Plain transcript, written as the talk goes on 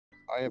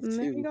I have And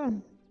there you two.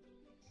 go.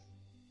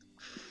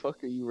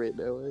 Fuck are you right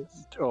now,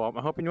 Ice? Oh, I'm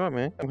helping you out,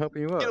 man. I'm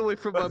helping you out. Get away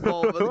from my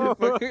ball,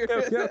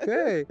 motherfucker.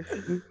 okay.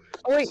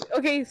 Oh wait,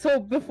 okay, so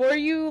before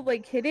you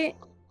like hit it,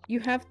 you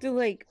have to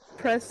like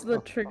press the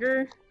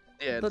trigger.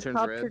 Yeah, it the turns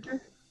top red.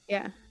 trigger.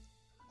 Yeah.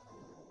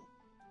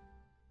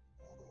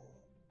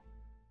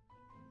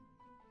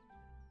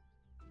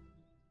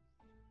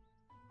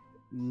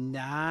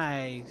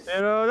 Nice.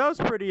 You know, that was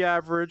pretty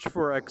average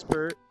for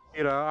expert.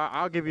 You know,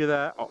 I'll give you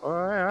that. All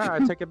right, I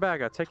take it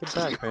back. I take it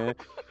back, man.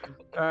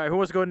 All right, who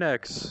wants to go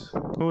next?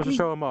 Who wants to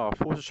show him off?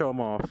 Who wants to show him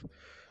off?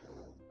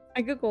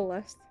 I could go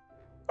last.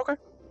 Okay.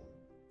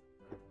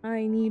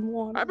 I need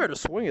water. I better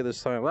swing it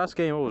this time. Last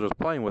game, it was just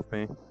playing with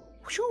me.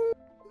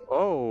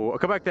 Oh,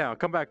 come back down.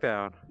 Come back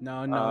down.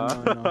 No, no,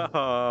 no.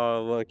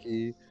 Oh,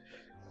 lucky.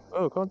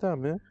 Oh, calm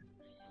down, man.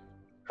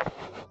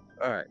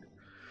 All right.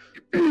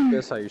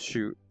 Guess how you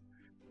shoot.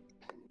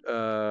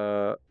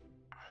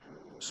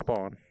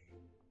 Spawn.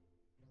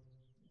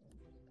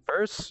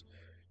 First,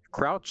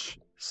 crouch,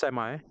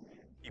 semi.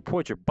 You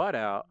point your butt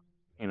out,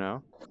 you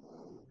know.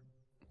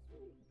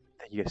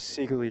 Then you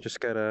secretly just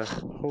gotta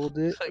hold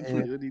it. Like,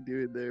 and- what are you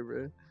doing there,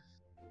 bro?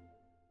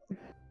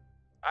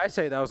 I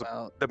say that was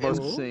Wow, the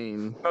most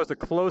insane. that was the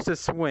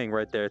closest swing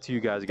right there to you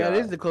guys. That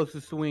is the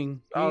closest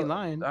swing. He ain't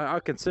lying.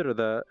 I'll consider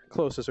that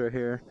closest right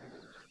here.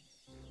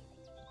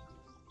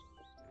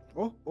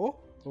 Oh, oh,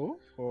 oh,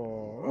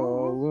 oh.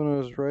 Oh,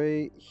 Luna's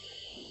right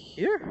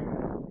here.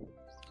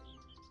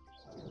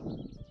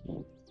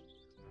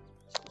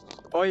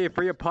 Oh yeah,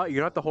 for your putt, you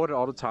don't have to hold it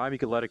all the time. You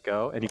can let it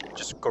go, and you can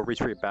just go reach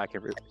for your back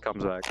if it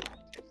comes back.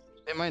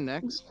 Am I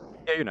next?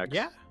 Yeah, you're next.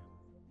 Yeah.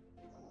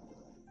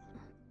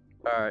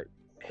 All right,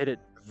 hit it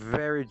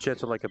very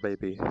gentle like a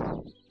baby.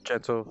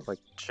 Gentle like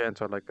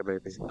a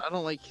baby. I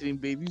don't like hitting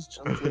babies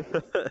gently.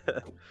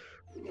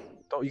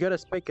 Don't you gotta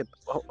spank it?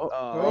 Oh,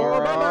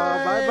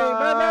 bye-bye,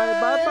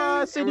 bye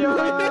bye, You weren't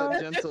lying senor. about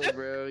gentle,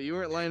 bro. You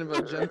weren't lying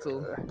about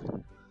gentle.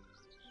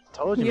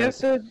 Told you, You man. have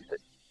to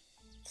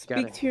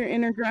Gotta- speak to your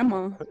inner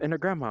grandma. And her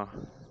grandma.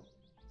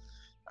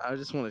 I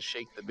just want to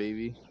shake the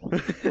baby.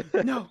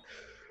 No.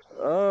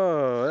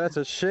 Oh, that's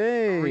a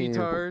shame.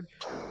 Retard.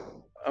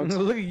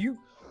 Look at you.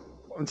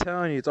 I'm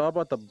telling you, it's all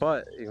about the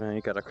butt. You know,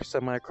 you gotta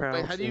semi-crouch.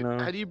 Wait, how do you know.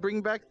 how do you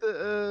bring back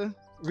the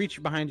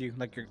Reach behind you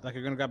like you're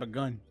gonna grab a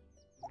gun.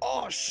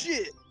 Oh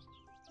shit!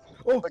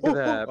 Oh, Look at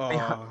that.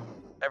 Oh.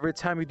 Every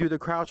time you do the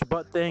crouch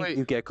butt thing, Wait.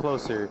 you get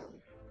closer.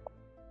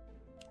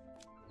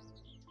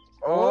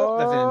 Oh,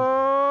 that's in.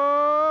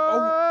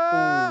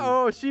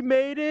 Oh, she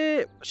made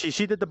it. She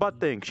did the butt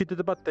thing. She did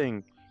the butt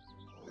thing.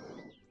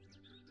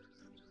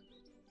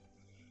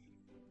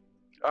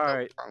 All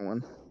right, Wrong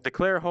one.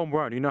 declare a home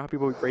run. You know how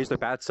people raise their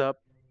bats up,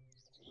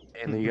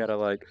 and then you gotta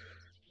like,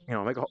 you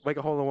know, make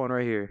a hole in one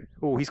right here.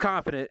 Oh, he's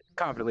confident,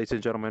 ladies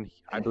and gentlemen.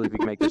 I believe he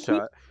can make the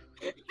shot.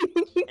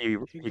 He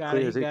got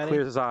it, clears he it, got it.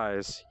 clears his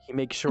eyes. He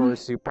makes sure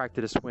to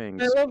practice his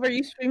swings. I love. Are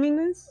you streaming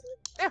this?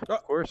 Yeah,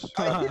 of course.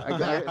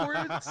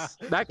 Backwards?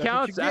 That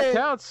counts. you That get.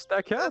 counts.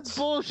 That That's counts.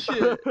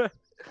 bullshit.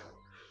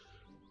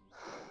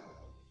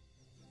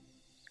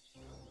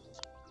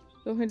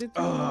 Go ahead and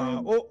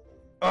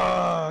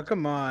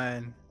Come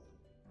on.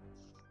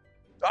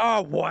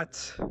 Oh,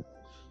 what?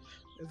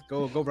 Let's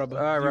go, Rubba.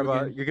 All right, Do it Reba,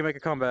 again. you can make a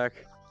comeback.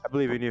 I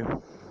believe in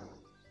you.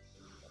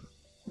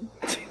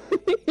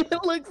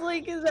 It looks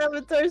like his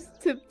avatar's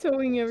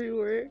tiptoeing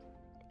everywhere.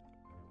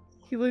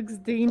 He looks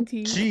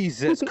dainty.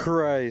 Jesus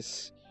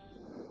Christ.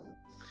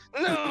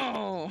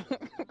 No.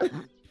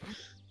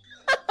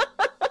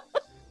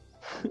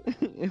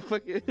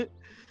 Fuck,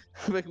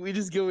 we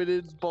just going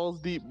in balls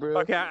deep, bro.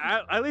 Okay,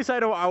 at least I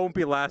know I won't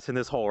be last in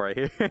this hole right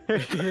here.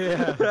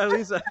 Yeah. At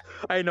least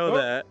I know Oh.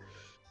 that.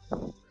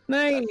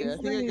 Nice. Okay, I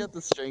think I nice. got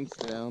the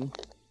strength down.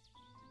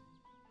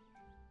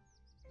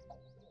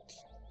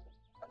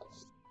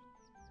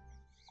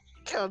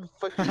 God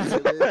fucking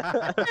did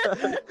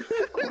it.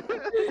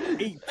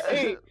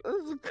 Hey, This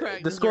is a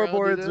crack The ground,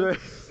 scoreboard's you know?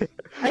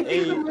 I think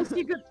the Eight. most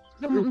you could,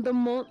 the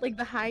most like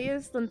the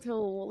highest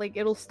until like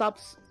it'll stop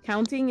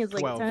counting is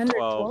like 12. 10 or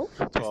 12.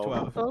 12. It's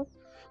 12. 12.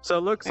 So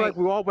it looks like Right.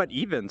 we all went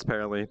evens,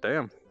 apparently.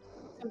 Damn.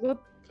 So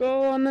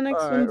go on the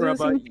next All one. right, Do the Reba,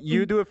 same you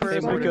thing. do it first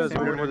Same order, because same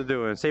we know order. what they're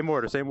doing. Same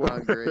order, same order. Oh,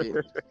 great.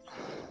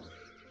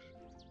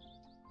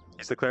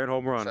 He's declaring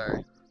home run.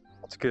 Sorry.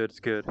 It's good, it's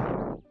good.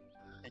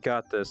 He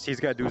got this. He's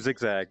got to do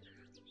zigzag.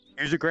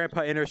 Use your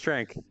grandpa inner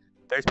strength.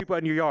 There's people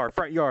in your yard,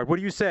 front yard. What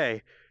do you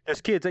say?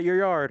 There's kids at your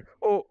yard.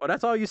 Oh,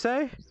 that's all you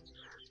say?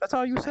 That's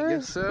all you I say?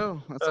 guess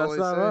so. That's That's all I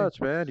not say.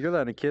 much, man. You're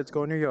letting kids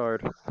go in your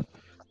yard.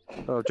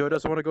 Oh, if Joe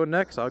doesn't want to go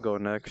next, I'll go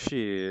next.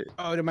 Shit.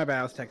 Oh, my bad.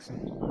 I was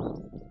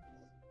texting.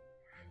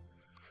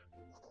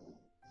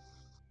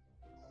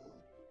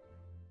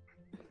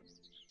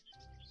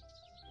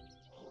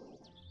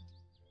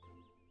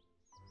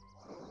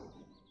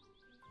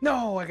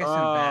 No, I guess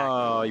I'm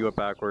Oh, you went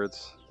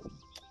backwards.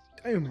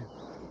 back. Damn.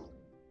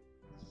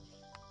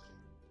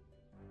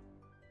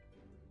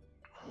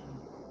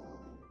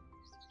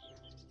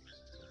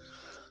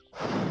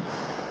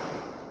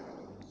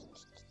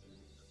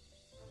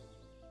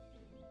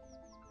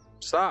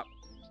 Stop.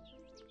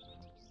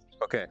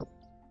 Okay.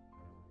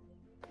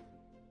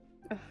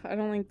 Ugh, I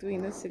don't like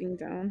doing this sitting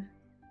down.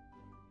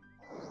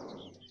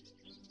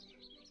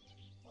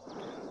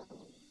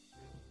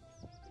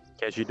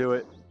 Can't you do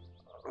it?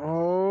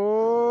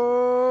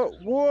 Oh,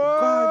 whoa!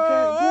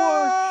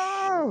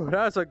 God,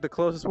 That's like the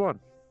closest one.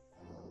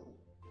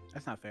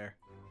 That's not fair.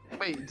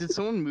 Wait, did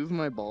someone move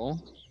my ball?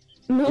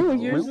 No,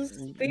 yours just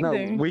stay No,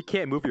 there. we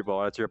can't move your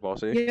ball. That's your ball,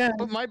 see? Yeah.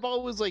 But my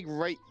ball was like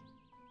right.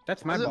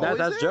 That's my Was it ball. always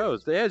That's there?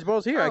 Joe's. Yeah, his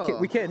ball's here. Oh.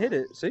 We can't hit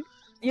it. See?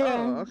 Yeah.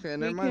 Oh, okay,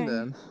 never you mind can.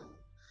 then.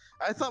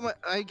 I thought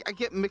I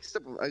get mixed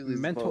up with Ugly's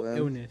Mental ball, then.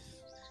 illness.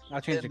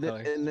 I'll change the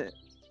color.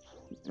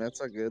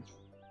 That's not good.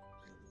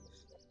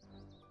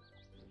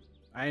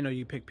 I know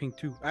you picked pink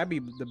too. I'd be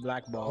the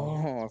black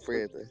ball. Oh, I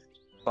forget that.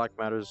 Black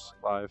Matters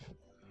live.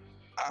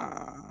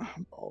 Ah,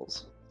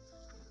 balls.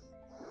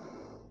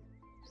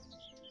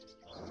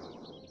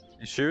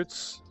 He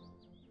shoots.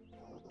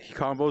 He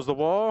combos the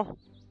wall.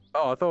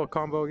 Oh, I thought a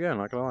combo again.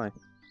 Not gonna lie.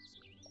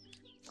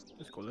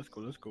 Let's go. Let's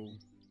go. Let's go.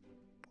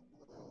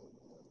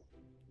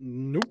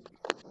 Nope.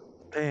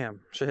 Damn,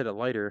 should hit a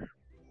lighter.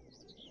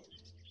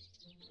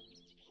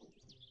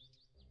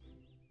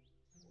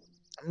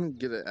 I'm gonna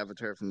get an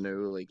avatar from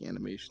no like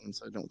animation,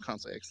 so I don't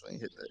constantly accidentally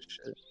hit that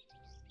shit.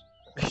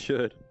 He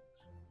should.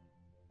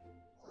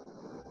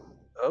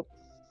 Oh,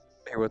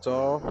 here what's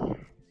all.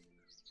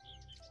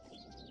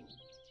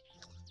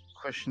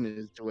 Question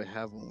is, do I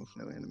have one with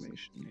no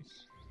animation?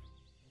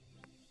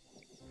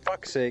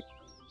 Fuck's sake.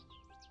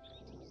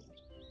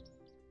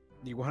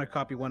 Do you want to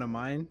copy one of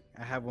mine?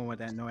 I have one with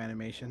that no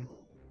animation.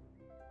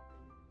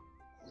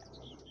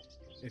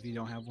 If you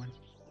don't have one.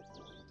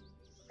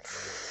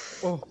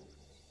 Oh.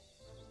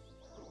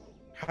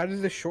 How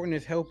does the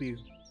shortness help you?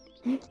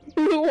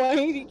 Why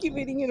do you keep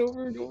hitting it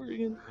over and over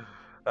again?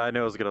 I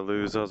knew I was gonna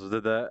lose. I also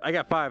did that. I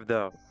got 5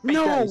 though. Beat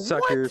No, that, you what?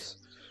 suckers.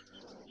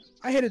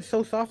 I hit it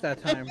so soft that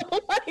time.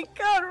 Oh my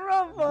god,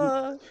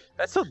 Rafa!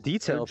 That's so No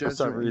detailed for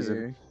some judgment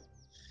reason.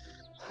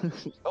 here.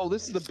 Oh,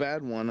 this is the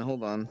bad one.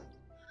 Hold on.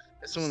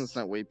 This one that's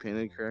not weight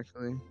painted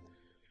correctly.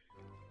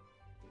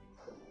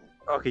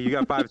 Okay, you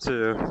got 5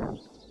 too.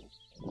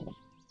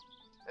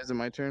 Is it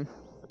my turn?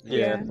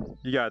 Yeah.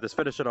 You got this.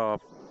 Finish it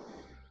off.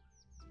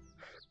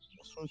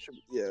 This one should.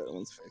 Yeah, that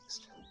one's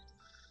fixed.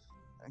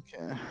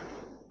 Okay.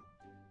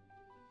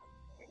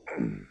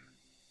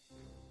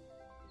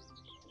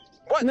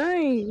 What?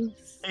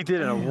 Nice. He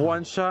did it in a Damn.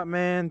 one shot,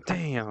 man.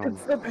 Damn.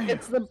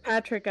 It's the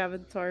Patrick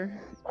avatar.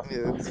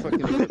 Yeah, it's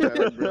fucking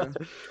bad, bro.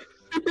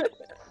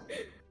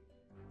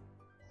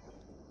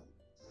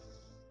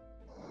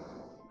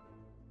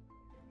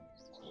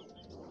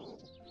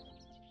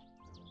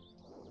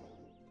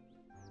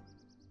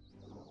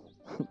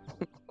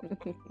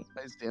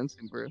 Nice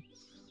dancing, bro.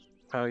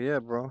 Oh yeah,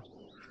 bro.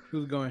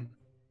 Who's going?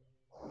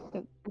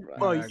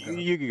 Well, Yeah, I go.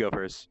 you can go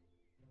first.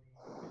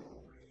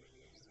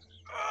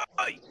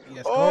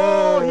 Yes,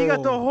 Oh, he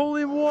got the go.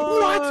 holy one.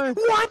 What?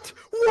 What?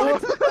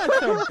 What? That's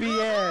some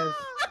BS.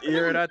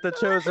 You're not the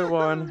chosen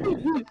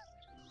one.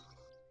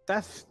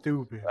 That's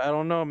stupid. I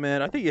don't know,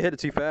 man. I think you hit it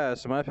too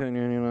fast, in my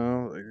opinion. You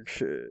know, like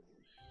shit.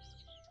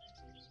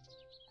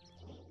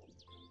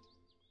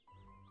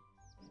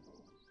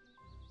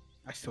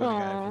 I swear to Aw.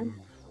 God.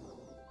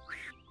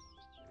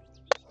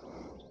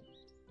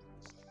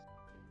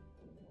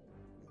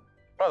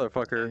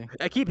 Motherfucker.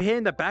 I keep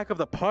hitting the back of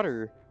the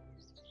putter.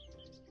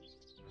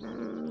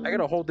 I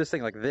gotta hold this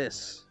thing like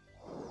this.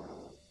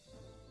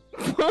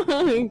 Fuck.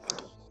 I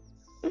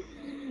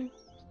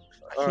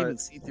can't Alright. even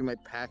see through my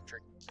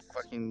Patrick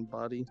fucking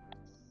body.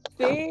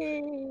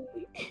 Dang.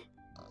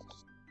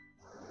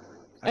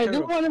 I tried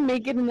don't to- want to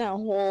make it in that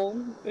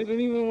hole. I don't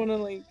even want to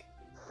like.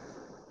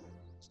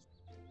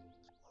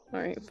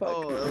 Alright, fuck.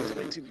 Oh, that was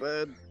way too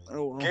bad.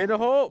 Oh well. Get in the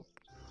hole.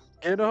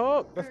 Get in the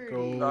hole. Let's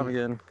go. Stop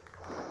again.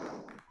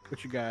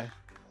 What you got?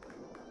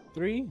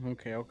 3?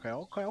 Okay.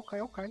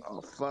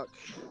 Oh fuck.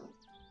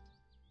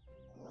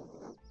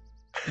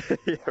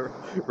 Yeah,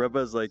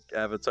 Rebba's like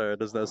Avatar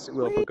does not suit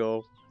well for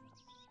goal.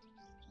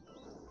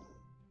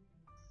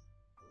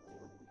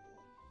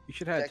 You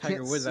should I have Tiger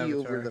can't Woods see over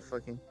avatar. the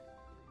fucking.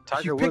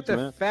 Tiger You Woods, picked the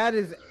man.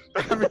 fattest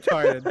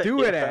avatar to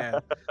do it at.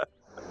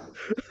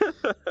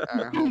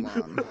 Alright, hold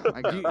on.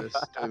 I got this.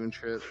 Don't even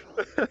trip.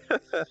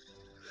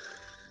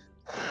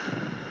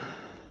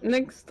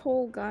 Next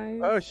hole,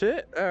 guys. Oh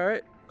shit! All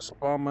right,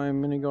 spawn my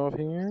mini golf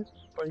here.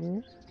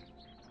 Bing.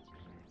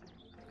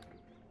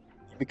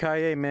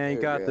 Mikaye, man, you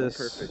There got we go, this.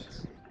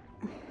 Perfect.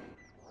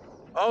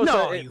 Oh, No,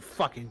 so, you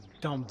fucking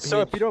dumb bitch. so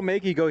if you don't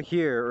make it, you go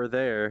here or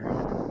there.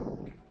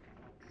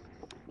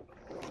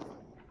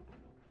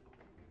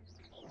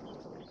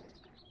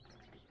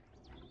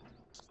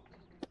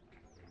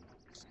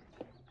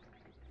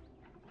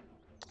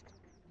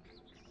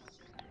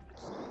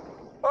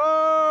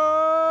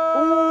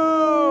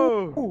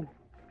 Oh! Ooh.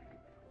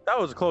 That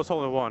was a close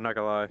hole in one, not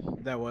gonna lie.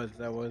 That was.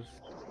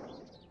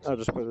 I'll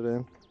just put it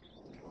in.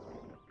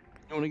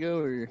 You wanna go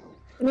or?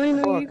 No, you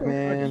Fuck, go.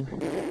 man.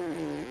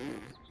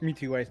 Me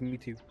too, Ice. Me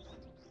too.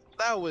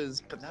 That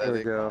was There we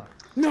pathetic. go.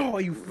 No,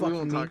 you We fucking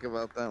won't me. talk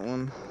about that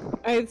one.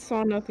 I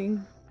saw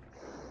nothing.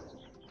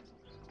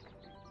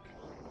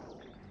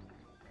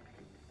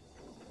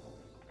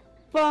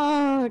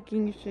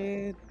 Fucking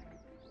shit.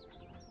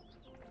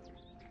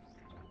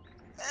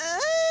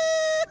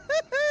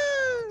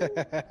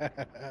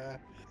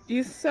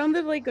 You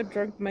sounded like a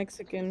drunk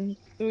Mexican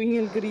doing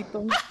el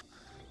grito.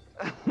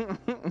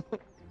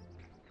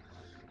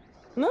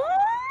 No!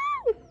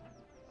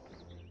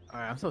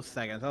 Alright, I'm so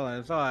second.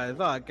 That's all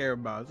I care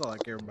about. That's all I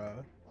care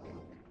about.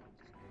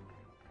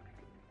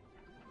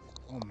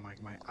 Oh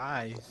my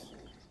eyes.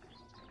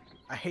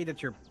 I hate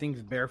that your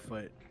thing's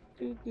barefoot.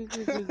 They're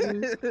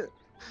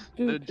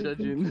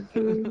judging.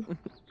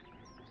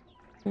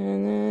 And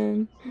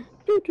then.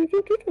 There Let's we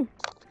go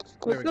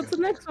go. to the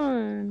next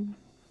one.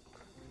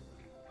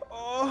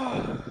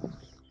 Oh.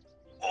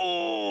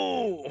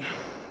 Oh.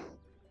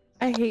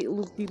 I hate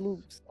loopy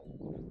loops.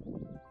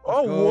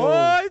 Oh, go.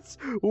 what?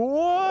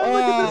 What?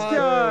 Look at this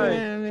guy.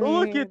 damn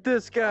Look it. at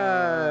this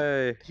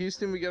guy.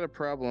 Houston, we got a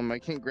problem. I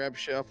can't grab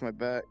shit off my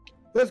back.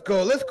 Let's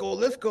go. Let's go.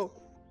 Let's go.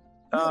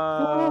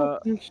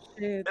 Fucking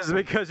shit. Is it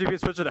because you've been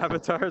switching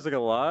avatars like a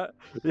lot?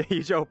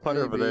 You show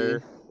putter over Maybe.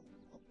 there.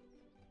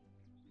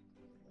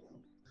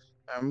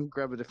 I'm gonna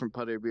grab a different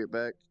putter. Be right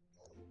back.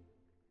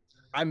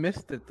 I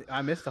missed it.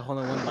 I missed the hole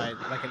in one by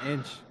like an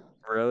inch.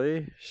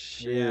 Really?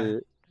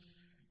 Shit.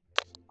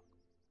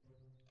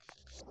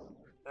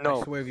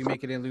 No. I swear if you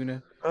make it in,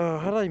 Luna. Oh,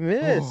 how did I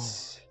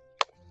miss?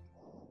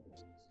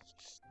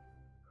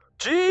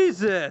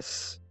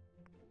 Jesus!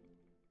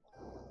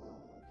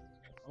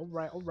 All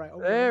right.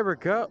 There we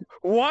go.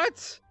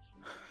 What?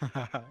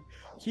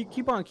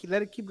 keep on.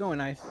 Let it keep going.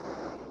 Nice.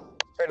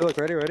 Ready, look,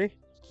 ready?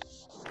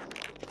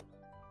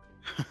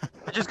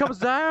 It just comes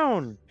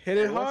down. Hit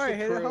it Watch hard. the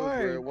Hit pro, it bro.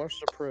 hard. Watch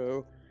the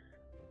pro.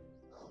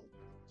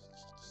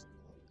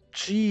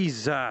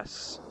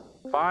 Jesus.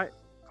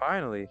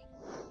 Finally.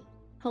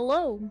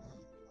 Hello.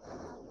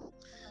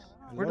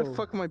 Where the Hello.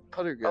 fuck my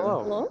putter go?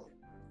 Hello. Hello?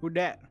 Who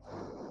that?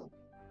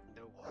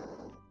 No one.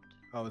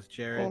 Oh, it's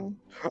Jared. Oh.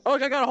 Oh,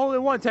 I got a hole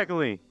in one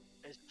technically.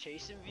 It's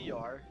chasing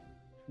VR.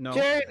 No.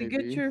 Jared, maybe.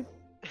 get your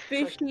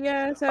fishy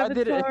ass If I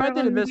avatar.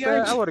 didn't on miss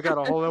VR. that, I would have got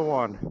a hole in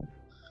one.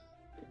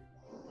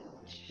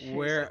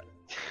 Where?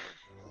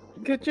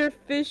 Get your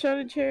fish on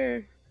a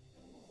chair.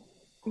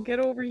 And get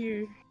over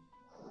here.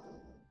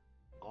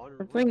 On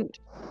We're playing. route.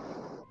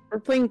 We're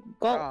playing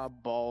golf. Ah,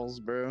 balls,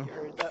 bro. You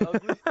heard that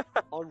ugly?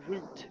 On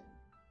route.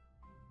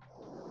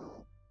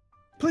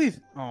 Please.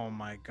 Oh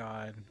my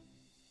God.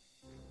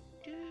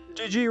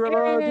 GG,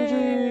 Rolo,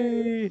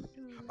 Yay. GG.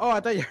 Oh, I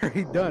thought you were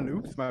already done.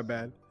 Oops, my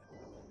bad.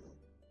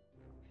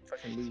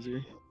 Fucking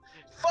loser.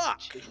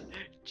 Fuck!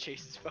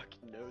 Chase's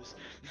fucking nose.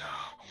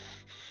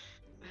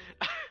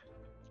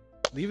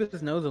 Leave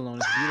his nose alone.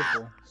 It's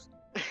beautiful.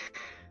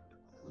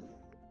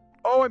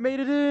 Oh, I made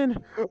it in.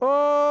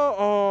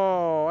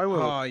 Oh, I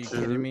went. Oh, you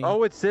kidding me?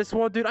 Oh, it's this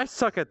one, dude. I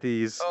suck at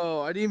these.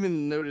 Oh, I didn't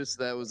even notice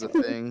that was a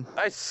thing.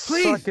 I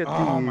Please. suck at these.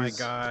 Oh my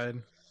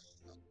God.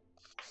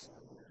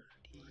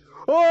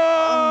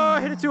 Oh,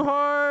 I hit it too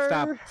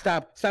hard.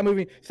 Stop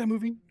moving. Stop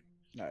moving.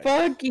 Nice.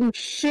 Fucking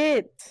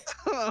shit.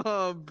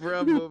 Oh,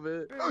 bro, move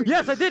it.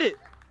 Yes, I did it.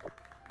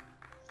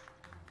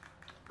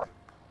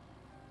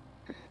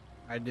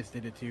 I just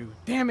did it too.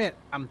 Damn it!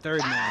 I'm third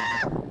now.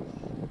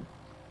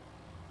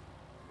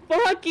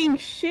 Fucking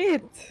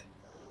shit.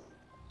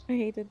 I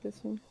hated this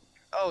one.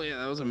 Oh yeah,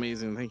 that was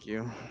amazing. Thank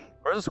you.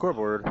 Where's the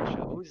scoreboard?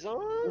 Show's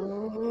on.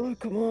 Oh,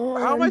 come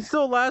on. How am I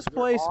still last You're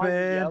place, on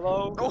man?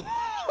 Yellow. Oh. Show,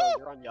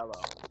 you're on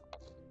yellow.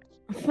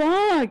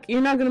 Fuck. You're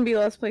not gonna be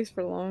last place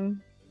for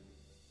long.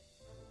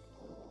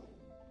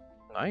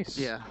 Nice.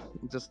 Yeah,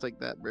 just like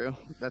that, bro.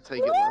 That's how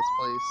you get last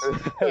place. You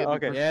gotta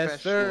be Okay.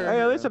 Yes, sir. professional,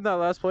 Hey, at least bro. I'm not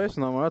last place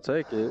no more. I'll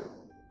take it.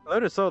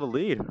 Let her sell the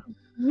lead.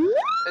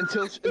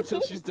 Until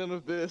she's done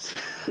with this.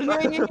 Yeah.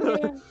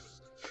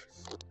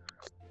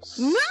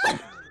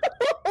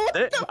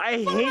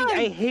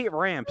 I hate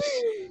ramps,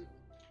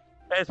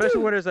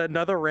 especially when there's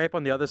another ramp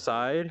on the other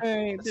side.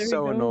 Alright, there It's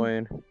so we go.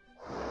 annoying.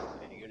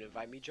 Are you gonna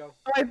invite me, Joe?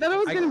 Oh, I thought it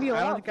was gonna be a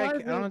I lot don't think I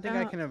farther don't think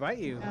I down. can invite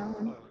you.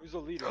 Down. Who's the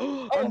leader?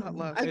 I'm not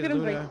last. I Hey, could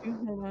invite Luna.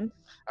 you. Hold on.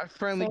 I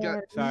finally got.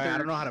 Sorry. Sorry, I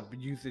don't know how to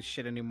use this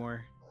shit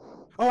anymore.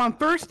 Oh, I'm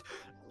first.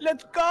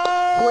 Let's go.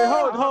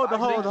 Wait, hold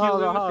Thank you,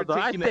 Luna, for on.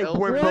 I taking the think L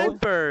we're for both me.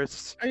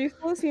 first. Are you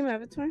still the same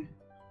avatar?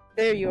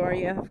 There you are.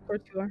 Yeah, of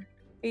course you are.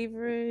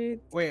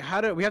 Favorite. Wait,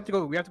 how do we have to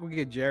go? We have to go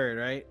get Jared,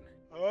 right?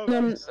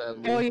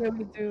 Sadly. Oh yeah,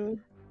 we do.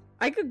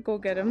 I could go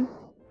get him.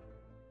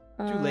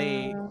 Too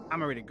late.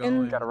 I'm already in-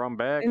 going. Gotta run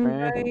back,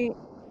 man. Invite.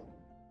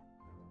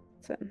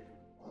 Send.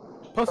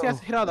 Plus, he has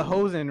to hit all the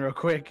hoes in real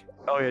quick.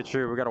 Oh yeah,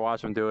 true. We gotta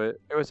watch him do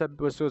it. Let's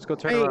go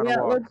turn Hey, around yeah,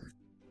 and walk.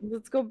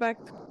 let's go back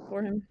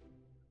for him.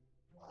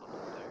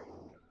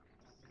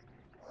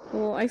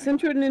 Well, I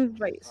sent you an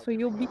invite, so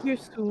you'll be here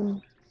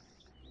soon.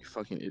 You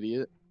fucking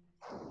idiot.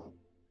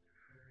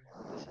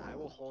 Listen, I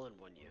will hole in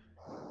one you.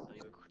 Don't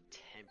even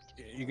tempt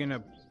me. You're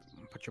gonna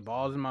put your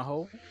balls in my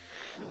hole?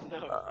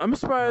 No. I'm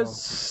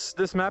surprised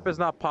this map is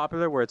not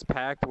popular where it's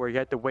packed, where you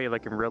have to wait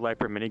like in real life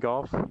for mini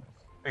golf.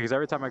 Because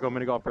every time I go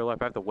mini golf real life,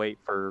 I have to wait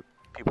for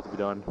people to be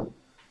done.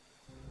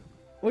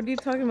 What are you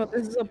talking about?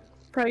 This is a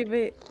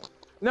private.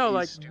 No, You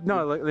like stupid.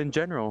 no, like in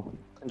general.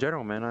 In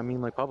general, man. I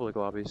mean, like public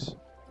lobbies.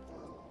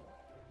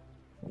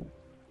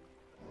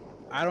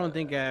 I don't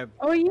think I.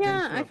 Oh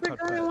yeah, Thanks I for the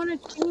forgot I putt-putt.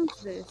 want to change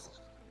this.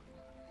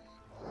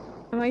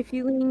 Am I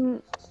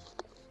feeling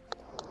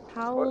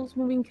Howl's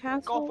Moving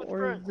Castle with or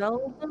friends.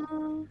 Zelda?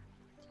 I'm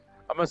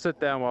gonna sit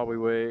down while we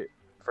wait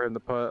for him to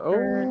putt.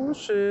 Or Oh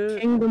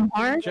shit! Kingdom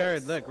Hearts?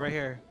 Jared, look right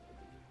here.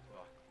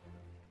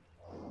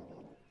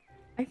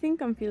 I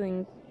think I'm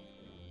feeling.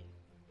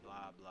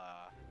 Blah blah.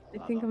 I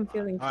blah, think blah, I'm blah.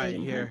 feeling. All right,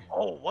 Kingdom here.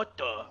 Oh, what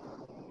the? All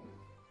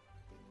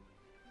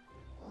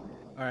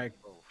right,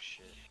 Oh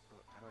shit.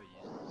 How do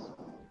I use this?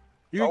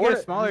 you Oh, can get a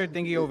what- smaller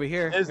thingy over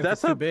here. Is if that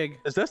it's too some- big?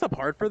 Is that stuff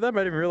hard for them?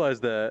 I didn't realize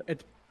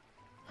that.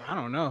 I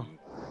don't know.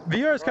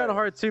 VR is kind of Right.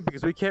 hard too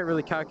because we can't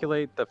really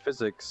calculate the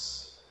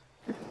physics.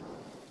 QE.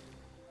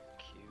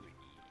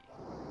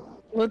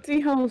 Let's see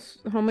how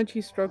much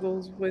he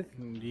struggles with.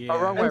 Yeah. Oh,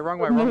 wrong way, wrong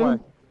way, wrong way.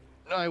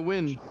 No, I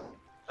win.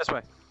 This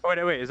way.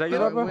 Oh, wait, is that you,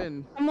 No, I Bubba?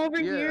 win. Come over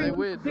Yeah, here. I you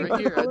win. big Right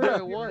here. I know I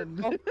boy.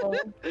 won.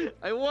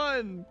 I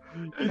won.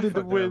 You did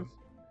the Fuck win.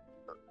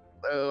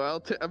 Oh,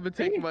 I'm gonna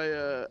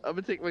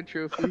take my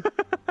trophy.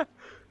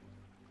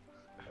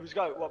 Who's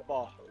got what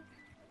ball?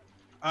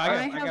 I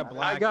have- got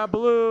black. I got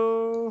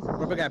blue.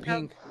 Rubber got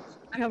pink.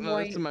 I have No,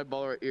 white. this is my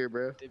ball right here,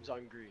 bro. Dibs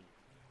on green.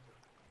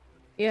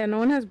 Yeah, no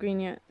one has green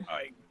yet. All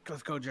right,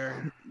 let's go,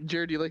 Jared.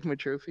 Jared, do you like my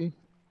trophy?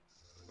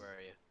 Where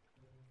are you?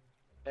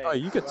 Hey, Oh,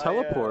 you could do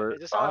teleport.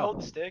 Is this how I Wow.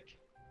 hold the stick?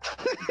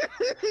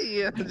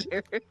 Yeah,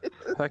 Jared.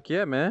 Heck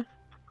yeah, man.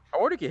 I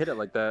wonder if you hit it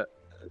like that.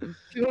 Do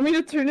you want me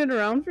to turn it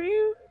around for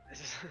you?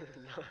 This is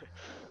no.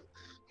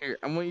 Here,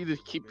 I want you to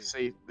keep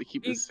safe.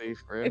 Keep You- it safe,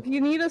 bro. If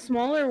you need a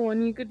smaller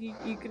one, you could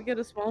get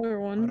a smaller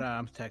Hold one. on,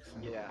 I'm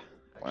texting. Yeah.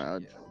 Wow.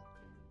 Actually, yeah.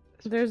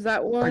 There's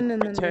that one,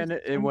 and then Pretend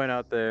there's it went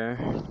out there.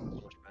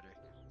 Much better.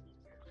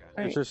 Okay.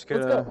 Alright, Just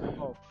let's gonna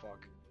Oh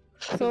fuck.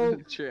 So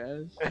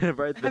Trash.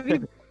 right have there.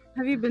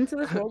 you been to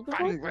this world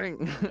before? Bang, bang.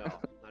 No,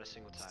 not a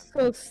single time.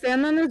 So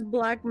stand on this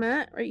black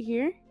mat right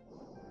here,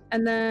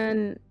 and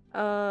then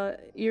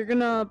you're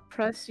gonna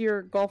press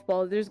your golf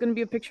ball. There's gonna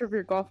be a picture of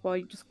your golf ball.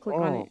 You just click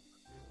on Oh. it,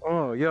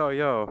 Oh,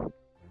 yo,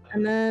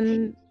 and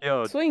then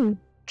yo, swing.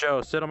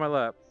 Joe, sit on my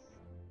lap.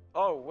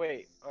 Oh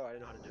wait. Oh, I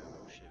didn't know how to do it.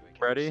 Oh shit. Wait,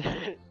 can I Ready? just-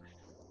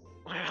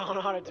 Wait, I don't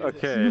know how to do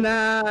Okay.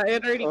 Nah,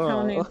 it already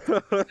counted. this.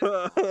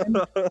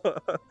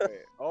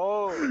 Wait.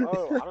 Oh, I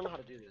don't know how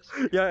to do this.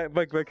 Yeah,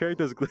 my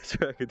character's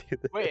glitch. I could do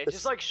this. Wait, it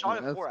just like shot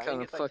it That's forward. I kind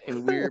didn't of get, like,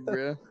 fucking weird,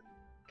 bro.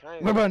 Can I?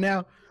 What about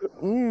now?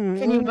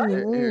 Can you buy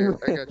it? Here,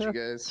 I got you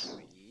guys.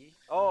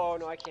 Oh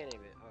no, I can't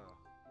aim it. Oh.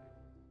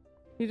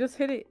 You just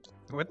hit it.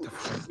 What the?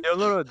 Fuck? Yo,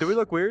 no, do we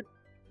look weird?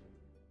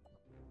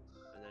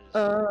 And then just...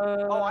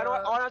 Oh, I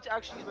don't have to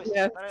actually use my stick.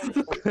 yeah.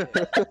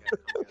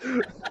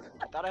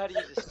 I thought I had to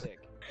use a stick.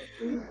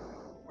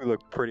 We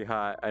look pretty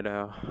hot, I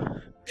know.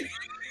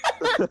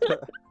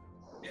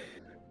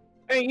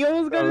 Alright, you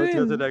almost got Oh, it let's go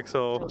to the in. next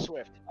hole. So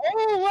swift.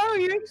 Oh wow,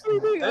 you actually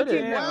did. That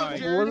Okay, is- Wow, Yeah,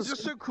 Jared, what you're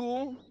is- so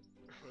cool.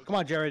 Come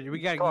on, Jared. We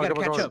gotta, Come on, you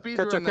gotta come on, catch come on. up. Speed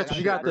Catch up, run catch that up. You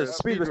shit, got bro. this.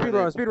 Speed Speed run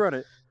run, it. speed run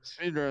it.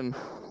 Speed run.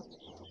 Where's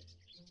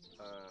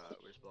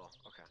the ball?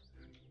 Okay.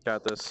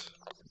 Got this.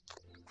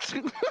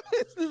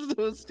 This is the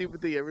most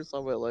stupid thing I ever saw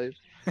in my life.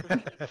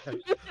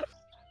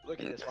 Look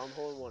at this. I'm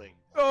holding one.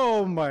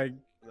 Oh my.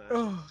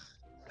 Oh.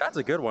 That's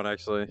a good one,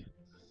 actually.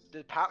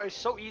 The power is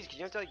so easy because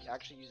you have to like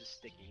actually use a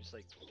stick. You just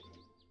like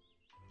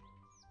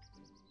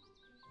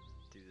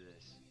do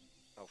this.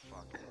 Oh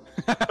fuck.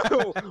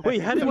 Oh,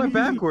 wait, how did it went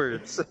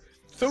backwards?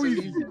 So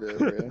easy. though,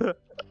 bro. It is. It is.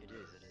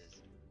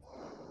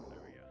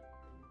 There we go.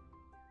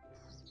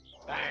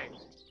 Bang.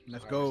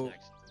 Let's Alright, go. what's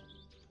next?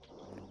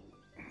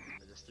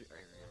 Is this three?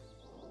 Alright, here we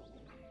go.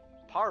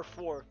 Power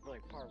 4,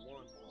 like power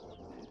 1.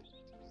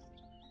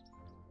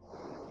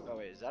 Oh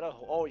wait, is that a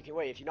hole? Oh, you can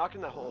wait. If you knock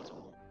in that hole, it's a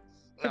hole.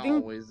 I Not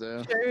think- always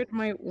though. Jared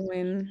might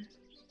win.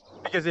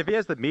 Because if he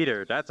has the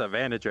meter, that's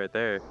advantage right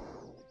there.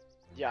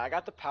 Yeah, I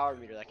got the power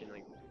meter that can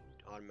like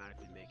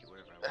automatically make it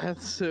wherever I want.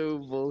 That's so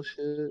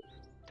bullshit. Oh,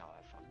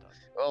 I fucked up.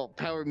 Oh,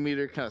 power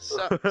meter kind of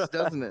sucks,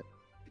 doesn't it?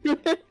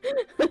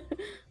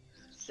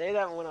 Say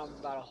that when I'm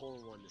about a hole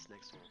in one this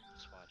next one.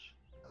 Just watch.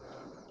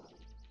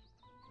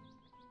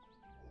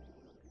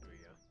 Here we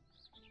go.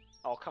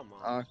 Oh, come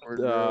on. Awkward,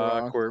 bro.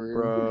 Awkward,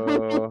 bro. I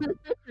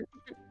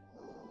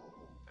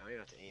don't even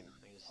have to aim. I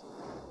can just...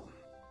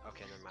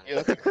 Okay, never mind. Yeah,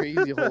 that's a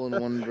crazy hole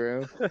in one,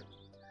 bro.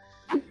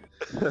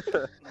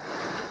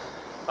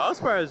 I was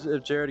surprised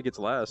if Jared gets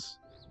last.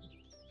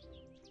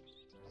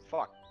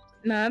 Fuck.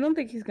 Nah, I don't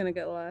think he's gonna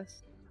get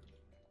last.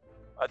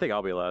 I think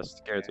I'll be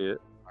last. Guarantee it.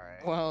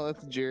 Alright. Wow,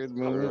 that's a Jared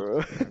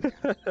moment.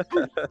 I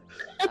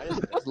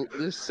just...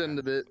 Just send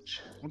the bitch.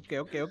 Okay,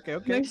 okay, okay,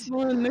 okay. Next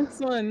one, next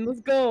one.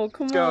 Let's go.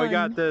 Come Let's on. go, we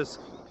got this.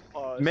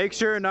 Oh, Make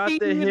sure not to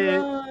Speed hit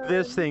run.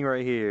 this thing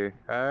right here.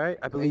 Alright?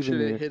 I Make believe sure in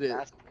to you. hit it.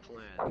 That's the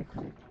plan.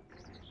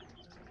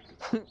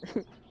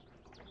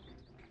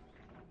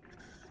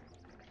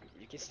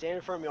 You can stand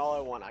in front of me all I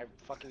want. I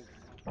fucking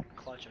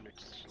clutch under.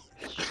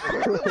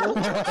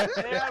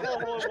 Say I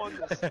won't hold one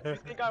this. You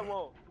think I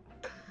won't?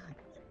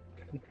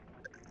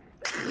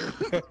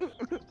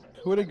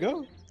 Where'd it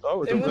go?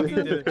 Oh, It it's was a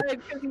the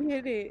side because he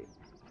hit it.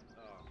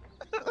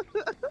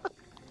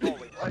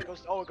 it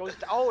goes. Oh, it goes.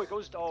 Oh, it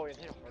goes. Oh, it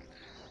hit him.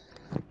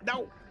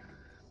 No.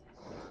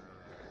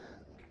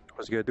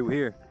 What's he gonna do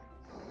here?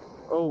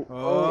 Oh,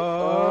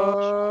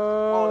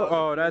 Oh.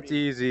 oh, that's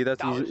really- easy.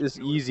 That's that easy. was This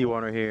easy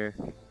one right here.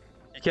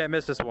 You can't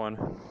miss this one.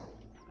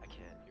 I can't.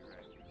 You're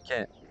right. You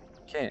can't.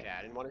 Can't. Okay,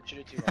 I didn't want to shoot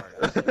it too hard.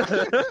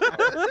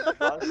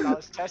 I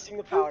was testing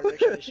the power to make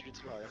sure I didn't shoot it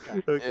too hard.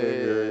 Okay.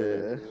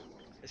 Okay. Yeah.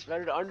 It's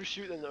better to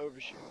undershoot than to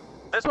overshoot.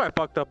 That's why I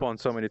fucked up on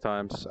so many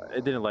times.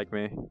 It didn't like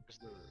me. There's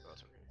no. Oh,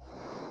 it's okay.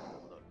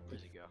 Look,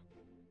 where's he go?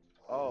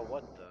 Oh,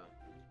 what the?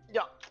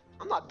 Yeah,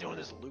 I'm not doing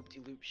this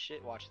loop-de-loop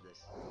shit. Watch this.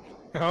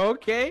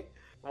 Okay.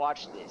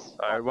 Watch this.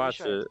 All right, Oh, watch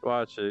pretty sure it.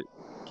 Watch it.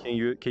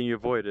 Can you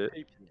avoid it? it's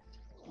taping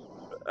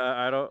it.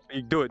 I don't.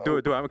 You do it. Do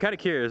it. Do it. I'm kind of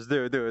curious.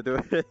 Do it. Do it. Do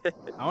it.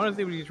 I want to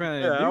see what he's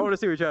trying to Yeah, do. I want to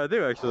see what you're trying to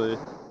do. Actually.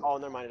 Oh,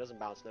 never mind. It doesn't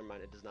bounce. Never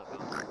mind. It does not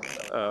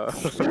bounce. Uh,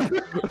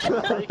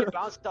 You can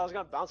bounce it. I was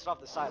gonna bounce it off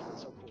the side.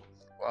 That's so cool.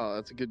 Wow,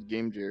 that's a good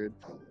game, Jared.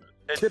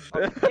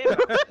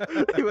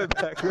 he went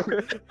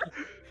backward.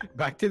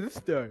 Back to the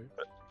start.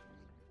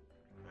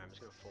 Alright, I'm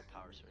just gonna full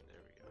power swing.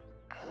 There we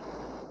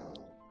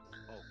go.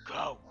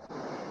 Oh, go!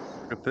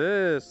 Look at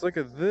this. Look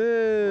at Look at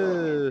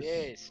this.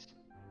 this.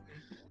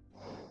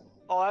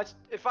 Oh, that's.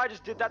 If I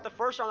just did that the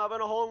first round, I've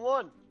been a hole in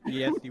one.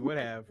 Yes, you would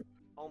have.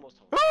 Almost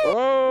hole.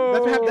 Oh.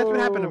 That's what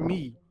happened to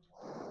me.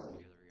 Okay, there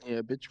we go.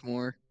 Yeah, bitch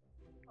more.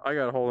 I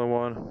got a hole in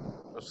one.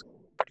 That's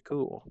pretty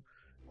cool.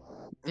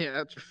 Yeah,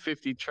 after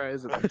 50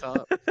 tries at the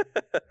top. Alright.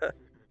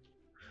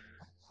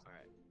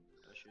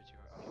 Don't shoot it too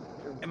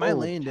hard. Okay. Am I Oh.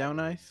 laying down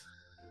nice?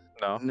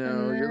 No.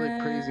 No, you're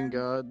like praising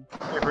God.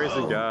 You're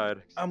praising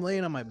God. I'm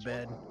laying on my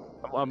bed.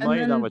 I'm And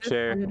laying then on my this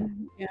chair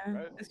one. Yeah,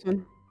 Right. this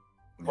one.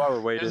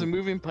 while we're There's a waiting.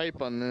 moving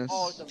pipe on this.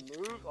 Oh, it's a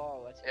move?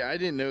 Oh, that's. Yeah, I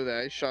didn't know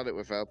that. I shot it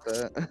without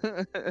that.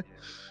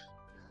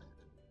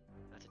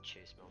 That's a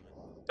chase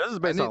moment. This is I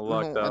based on didn't-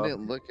 luck, no, I though.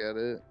 didn't look at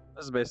it.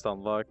 This is based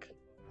on luck.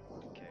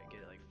 Okay,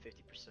 get it like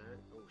 50%.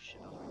 Oh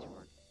shit, that was way too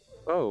hard.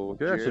 Oh,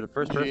 you're actually the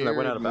first person that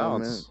went out of Jared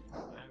bounds.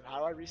 How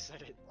do I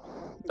reset it?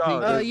 Oh,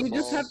 That's You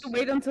just have to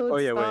wait until it Oh,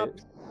 yeah, wait.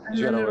 stops, and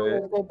You then gotta it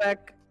will wait. go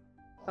back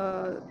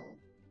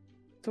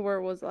to where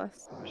it was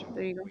last.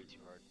 There you go. Way too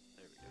hard.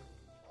 There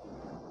we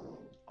go.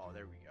 Oh,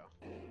 there we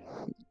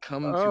go.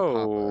 Come to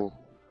Oh.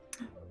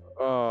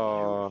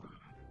 Oh.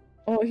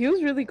 Oh, he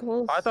was really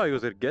close. I thought he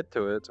was gonna get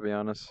to it, to be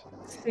honest.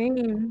 Same.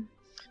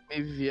 Papa.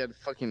 Maybe if he had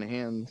fucking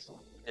hands.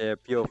 Yeah,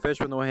 yo, fish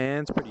with no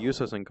hands, pretty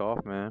useless in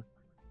golf, man.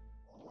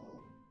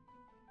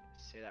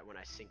 Say that when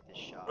I sink this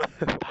shot.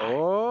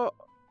 Oh.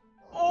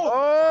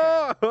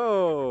 Oh!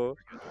 Oh.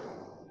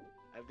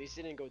 At least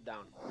it didn't go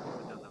down. It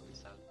went down that one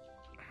side.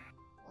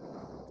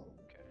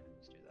 Okay,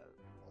 let's do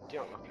that. Okay,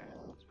 I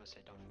was about to say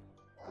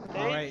don't. Thank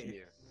Alright.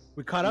 you.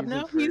 We caught up He's in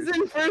now? He's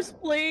in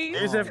first place.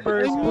 He's in Oh.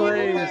 first Oh,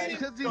 place.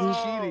 Because he's go.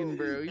 cheating,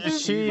 bro.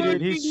 He's cheating.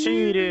 He's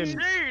cheating.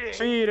 Cheating!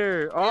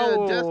 Cheater. Yeah,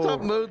 Oh.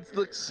 desktop modes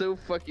look so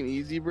fucking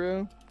easy,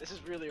 bro. This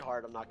is really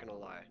hard, I'm not gonna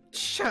lie.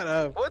 Shut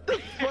up. What the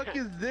fuck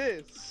is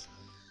this?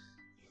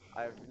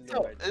 I have no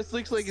So- idea. This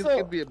looks like it's So-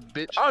 gonna be a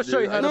bitch. I'll show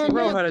you how I to don't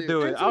pro know, how to dude.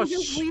 do it. This I'll one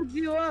just sh- leads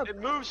you up.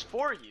 It moves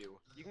for you.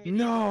 You can get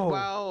No.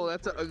 Wow,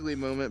 that's an ugly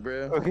moment,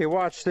 bro. Okay,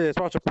 watch this.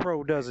 Watch a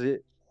pro does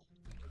it.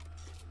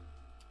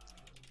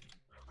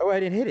 Oh, I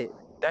didn't hit it.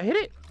 Did I hit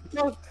it?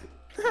 No.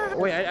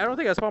 Wait, I don't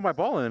think I spawned my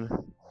ball in.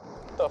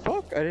 The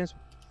fuck? I didn't.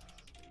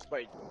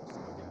 Wait.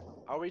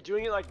 Are we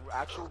doing it like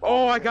actual?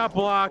 Oh, I got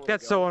blocked.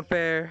 That's so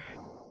unfair.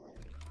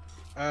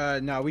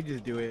 No, we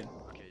just do it.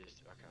 Okay,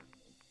 just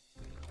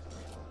okay.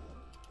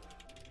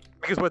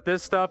 Because with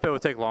this stuff, it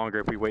would take longer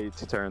if we waited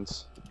 2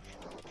 turns.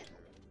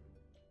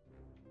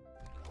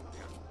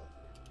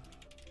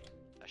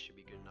 That should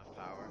be good enough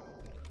power.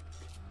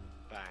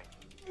 Bang.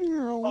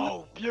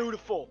 Oh,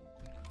 beautiful.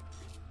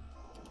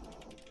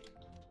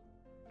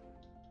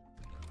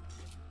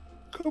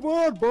 Come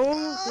on,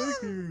 ball.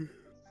 Thank you.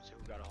 So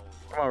who got a hold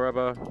of Come on,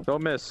 Reba.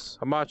 Don't miss.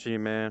 I'm watching you,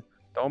 man.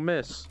 Don't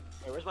miss.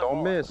 Wait, where's my Don't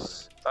ball?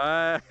 miss.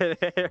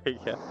 There you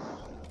go.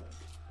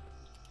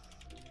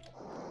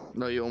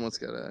 No, you almost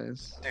got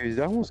eyes. Dude,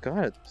 I almost got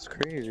it. It's You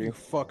crazy.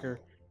 fucker.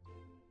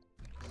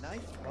 Nice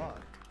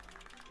rock.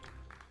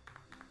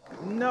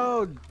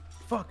 No.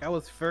 Fuck, I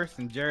was first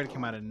and Jared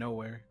came out of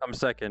nowhere. I'm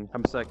second.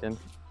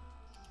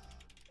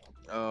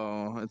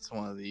 Oh, it's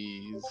one of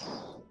these.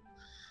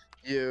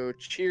 Yo,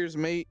 cheers,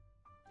 mate.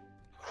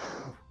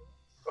 So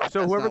That's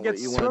whoever not what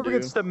you wanna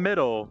gets do. the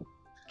middle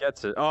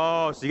gets it.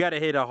 Oh, so you gotta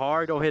hit it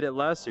hard. Don't hit it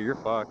less, or you're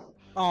fucked.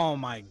 Oh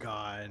my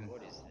god.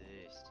 What is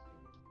this?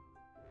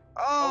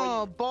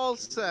 Oh, ball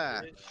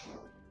sack.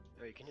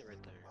 Oh, you can hit right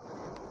there.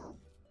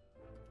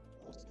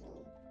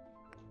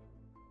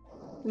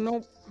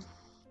 Nope.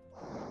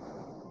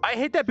 I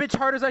hit that bitch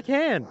hard as I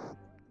can.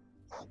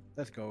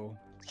 Let's go.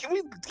 Can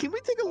we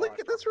take a look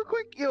at this real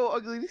quick? Yo,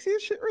 ugly, do you see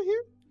this shit right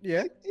here?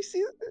 Yeah. Do you see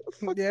it?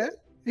 Fuck Yeah.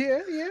 Yeah.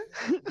 Yeah.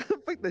 that.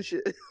 Fuck that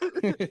shit.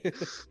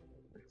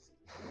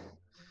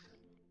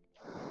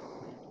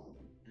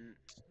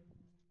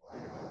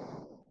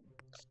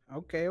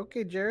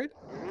 Okay, Jared.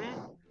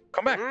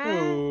 Come back.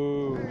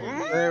 Ooh.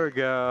 There we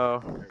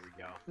go. There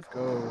we go. Let's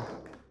go.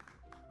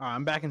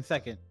 I'm back in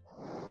second.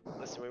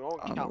 Listen, we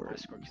won't count my Onward.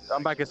 score. 'Cause it's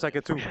I'm back in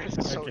second too.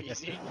 It's so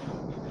easy.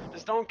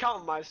 Just don't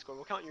count my score.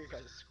 We'll count your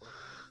guys' score.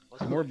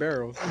 Let's More go.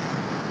 barrels.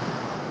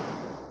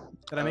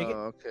 Did I make it?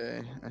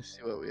 Okay, I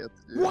see what we have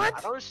to do. What?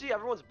 I don't see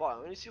everyone's ball.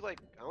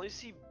 I only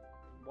see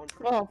one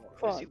person's Oh, ball.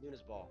 I only see fuck.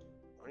 Luna's ball.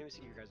 I don't even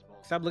see your guys' ball.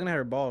 Stop looking at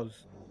her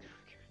balls.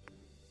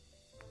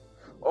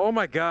 Oh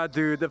my god,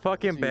 dude, the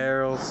fucking Dude.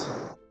 barrels.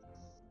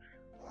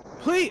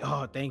 Please.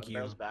 Oh, thank The you.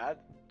 barrel's bad.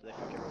 Do they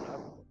fucking run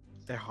up?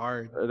 They're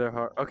hard. They're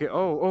hard. Okay.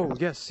 Oh,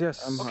 yes,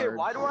 yes. I'm Okay, hard.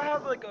 why do I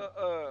have like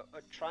a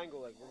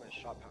triangle like where my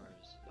shot power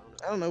is? I don't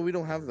know. I don't know. We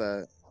don't have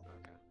that.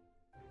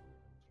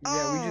 Okay.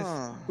 Yeah,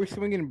 Ah. we're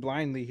swinging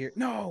blindly here.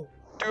 No.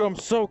 Dude, I'm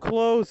so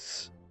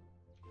close.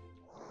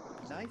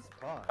 Nice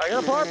pass. I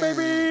got a part,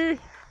 baby.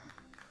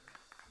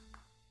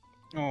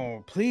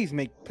 Oh, please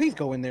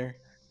go in there.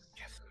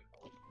 Yes.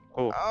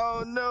 Oh,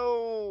 Oh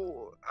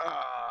no!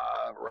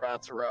 Ah,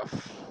 rats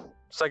rough.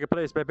 second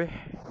place, baby.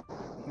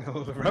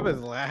 Rub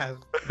his last.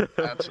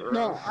 That's rough.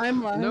 No,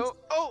 I'm last. No.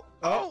 Oh!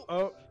 Oh, Oh!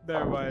 oh,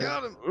 there we go.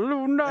 Got him!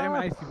 Luna. Damn,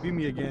 I see beat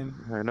me again.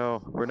 I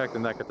know. We're neck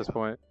and neck at this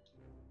point.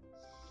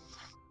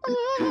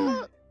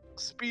 Ah,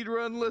 speed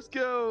run. Let's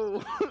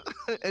go.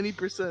 Any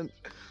percent.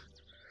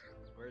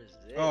 Where is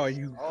this? Oh,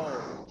 you-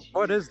 Oh.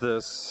 What geez. is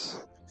this?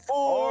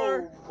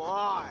 Oh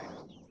my.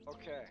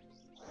 Okay.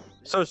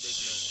 This So is big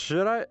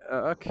should I?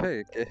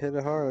 Okay, get hit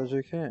as hard as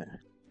you can. man.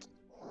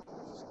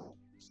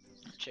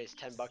 Chase,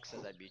 $10 says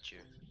I beat you.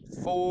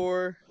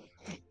 4.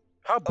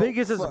 How big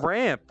is this fuck.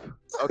 ramp?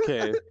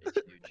 Okay. It's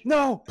huge.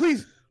 No,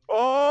 please.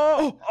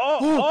 Oh,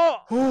 Oh.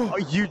 oh,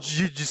 you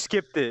just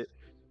skipped it.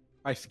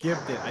 I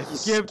skipped it. I You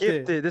skipped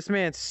it. This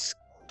man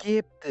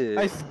skipped it.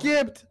 I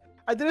skipped.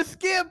 I did a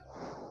skip.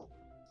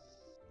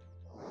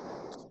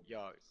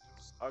 Yo,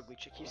 ugly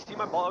chick. Can you see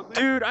my ball, ugly?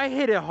 Dude, I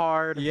hit it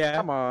hard. Yeah.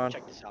 Come on.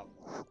 Check this out.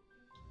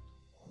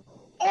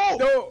 Oh!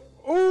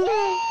 No. Ooh.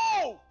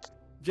 Oh!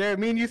 Jared,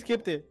 me and you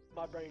skipped it.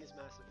 My brain is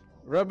massive.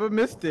 Rubber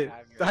missed it. I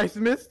have your- Dice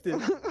missed it.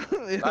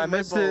 Yeah, I my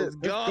missed ball's it. Let's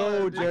gone,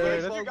 go, dude.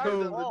 Jared. My Let's ball go.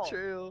 goes down the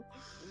trail.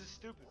 This is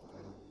stupid.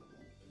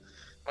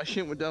 My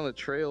shit went down the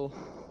trail.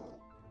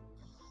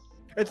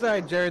 It's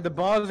alright, Jared. The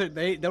balls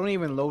they don't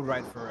even load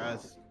right for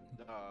us.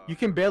 You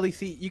can barely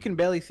see. You can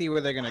barely see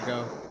where they're gonna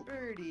go.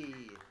 Birdie.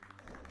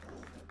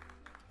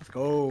 Let's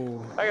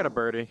go. I got a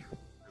birdie.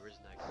 Whoever's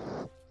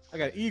next. I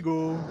got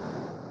eagle.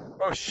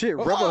 Oh shit,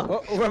 Oh, rubber.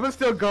 Rubber's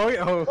still going.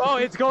 Oh. Oh,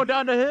 it's going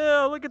down the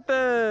hill. Look at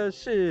that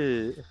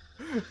shit.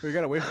 We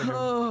gotta wait for him.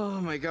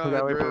 Oh my god, We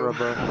gotta wait for bro.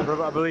 rubber.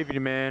 Rubber, I believe in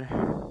you,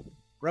 man.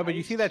 Rubber,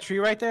 you see that tree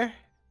right there?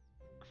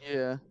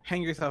 Yeah.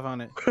 Hang yourself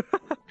on it.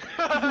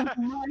 Oh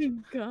my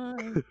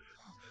god.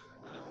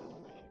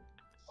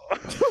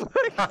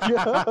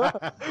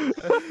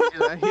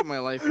 Dude, I hate my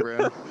life,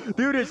 bro.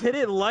 Dude, just hit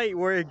it light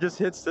where it just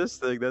hits this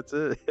thing. That's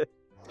it.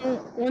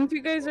 So, once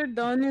you guys are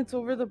done, it's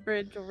over the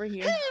bridge over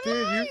here.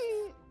 Dude,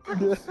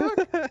 you.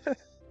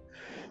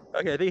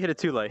 Okay, I think you hit it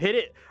too light. Hit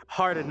it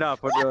hard enough.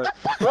 But, What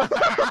was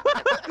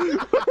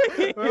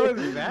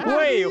that?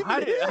 Wait, how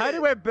did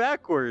it went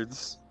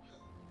backwards?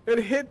 It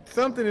hit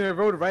something and it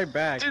rode right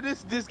back. Dude,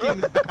 this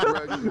game is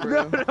broken, No,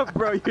 bro. no,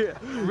 bro. Yeah.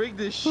 Rig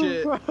this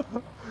shit.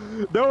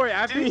 Don't worry,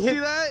 after Did you you see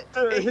hit. that?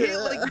 It hit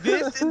like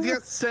this and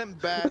got sent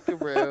back,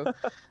 bro.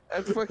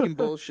 That's fucking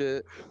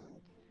bullshit.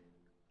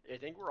 I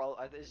think we're all.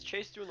 Is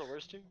Chase doing the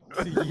worst too?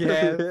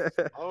 Yeah.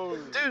 Oh,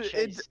 Dude,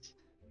 Chase.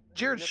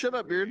 Jared, shut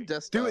up, you're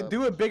desktop.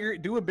 Do a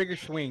bigger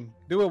swing.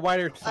 Do a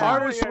wider swing.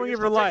 Harder Oh, yeah, swing you're of your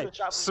still taking life. the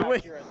shot from Swing,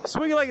 back here at the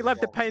swing it like your life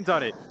wall. depends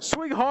on it.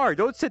 Swing hard.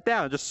 Don't sit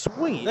down. Just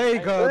swing. There you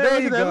go. Hey, There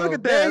look you at that, go. look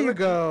at that, There you look-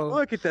 go.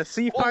 Look at that.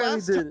 See, Well, finally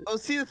last did. ti- oh,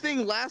 see the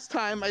thing. Last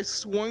time I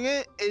swung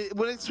it,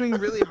 when it swing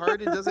really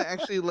hard, it doesn't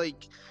actually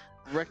like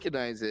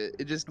recognize it.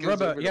 It just goes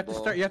Rubber, over you the have to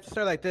ball. start. You have to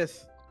start like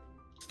this.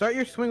 Start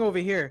your swing over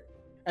here,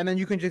 and then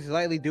you can just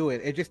lightly do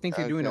it. It just thinks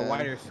you're doing a Okay.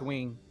 wider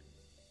swing.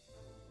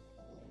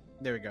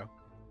 There we go.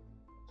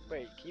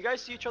 Wait, can you guys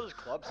see each other's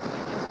clubs?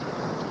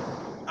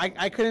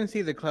 I couldn't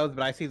see the clubs,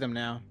 but I see them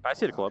now. I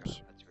see the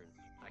clubs. That's weird.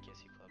 I can't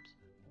see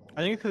clubs.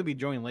 I think it could be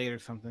joined late or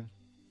something.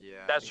 Yeah.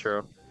 That's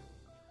true.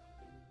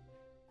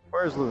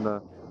 Where's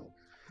Luna?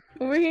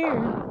 Over here.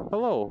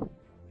 Hello.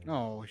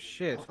 Oh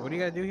shit! So what do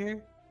you gotta do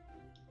here?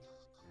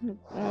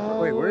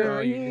 Oh, Wait, where over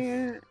are you?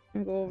 here.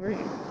 And go over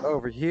here.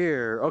 Over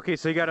here. Okay,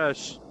 so you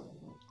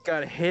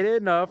gotta hit it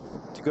enough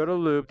to go to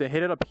loop, then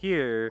hit it up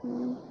here.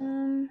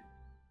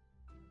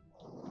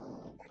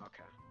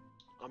 Okay.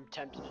 I'm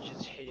tempted to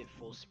just hit it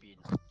full speed.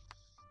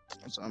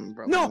 So I'm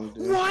probably No! gonna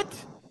do-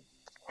 What?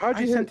 How'd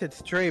I you sent it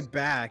straight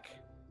back.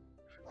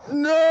 Actually,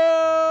 we might get it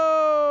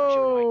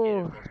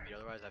No! full speed,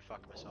 otherwise I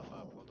fuck myself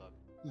up. Hold up.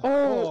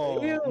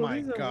 Oh, ew, my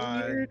this is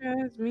god! a weird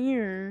ass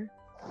mirror.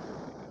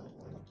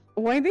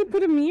 Why'd they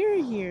put a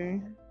mirror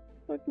here?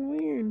 Fucking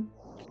weird.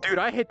 Dude,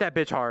 I hit that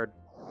bitch hard.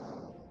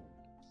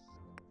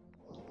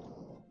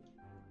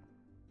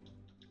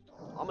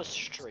 I'm a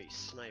straight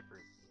sniper.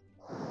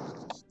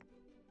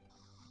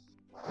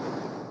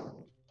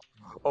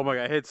 Oh my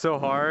god, I hit so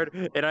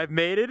hard, and I've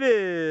made it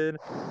in.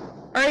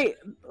 Alright,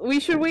 we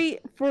should wait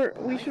for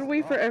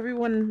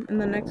everyone in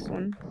the next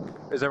one.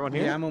 Is everyone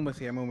here? Yeah, I'm almost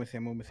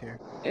here.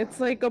 It's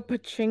like a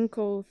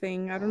pachinko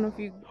thing. I don't know if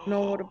you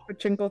know what a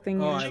pachinko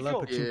thing Oh, is. I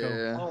love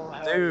pachinko. Yeah. Oh,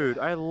 hell Dude,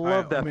 yeah. I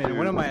love that man, food.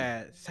 what am I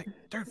at?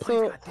 Third place,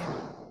 So-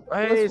 goddammit.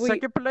 Hey, Let's wait.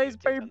 second place,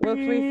 baby. Let's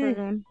wait for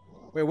everyone.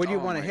 Wait, what do you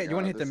Oh want to my hit? You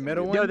want to God, hit the this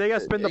middle is- one? Yo, they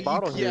gotta spin the You-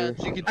 bottle yeah, here.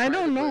 you can I try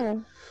don't it, but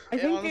know. I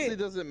It think honestly it.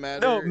 doesn't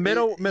matter. No,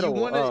 middle. You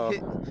want Oh. to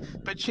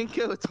hit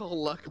Pachinko, it's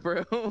all luck,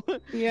 bro.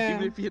 Yeah.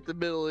 Even if you hit the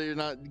middle, you're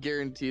not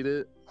guaranteed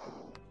it.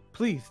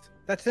 Please,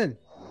 that's in.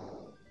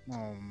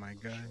 Oh my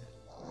god.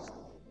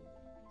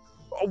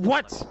 Oh,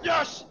 what?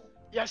 Yes!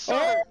 Yes,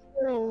 sir!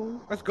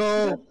 Oh, Let's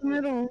go. that's the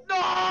middle. No!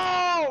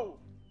 I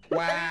hit the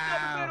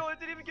Wow. middle, it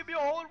didn't even give me a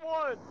hole in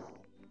one!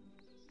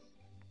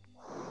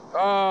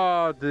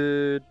 Oh,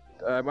 dude.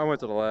 I went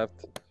to the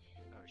left.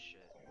 Oh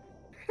shit.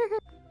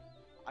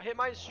 I hit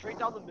mine straight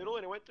down the middle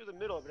and it went through the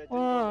middle, but it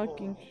didn't go in the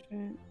Fucking hole.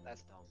 shit.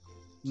 That's dumb.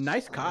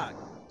 Nice cock.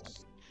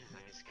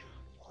 Nice.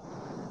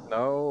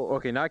 No.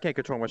 Okay, now I can't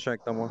control my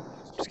strength no more.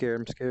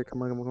 I'm scared.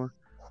 Come on.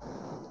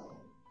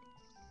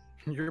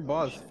 Your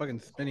ball is fucking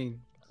spinning.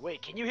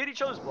 Wait, can you hit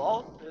each other's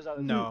ball? Or is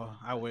that- No,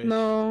 I wish.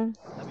 No.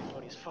 That'd be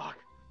funny as fuck.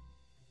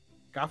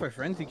 God for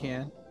friends, you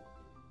can.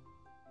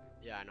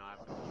 Yeah, I know.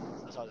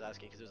 That's why I was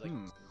asking, because it was like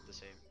Hmm. the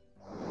same.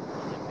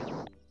 Like, pitch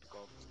from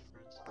golf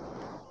friends.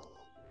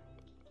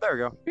 There we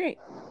go. Great.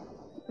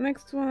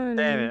 Next one.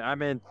 Damn it,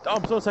 I'm in. Oh,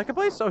 I'm still in second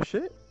place? Oh,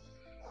 shit.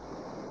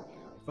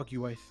 Fuck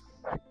you, Ice.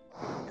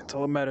 It's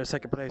all that matters,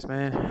 second place,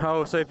 man.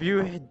 Oh, so if you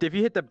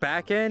hit the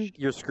back end,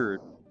 you're screwed.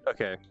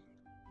 Okay.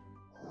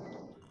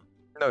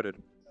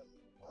 Noted.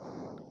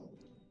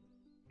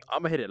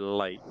 I'm gonna hit it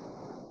light.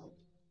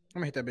 I'm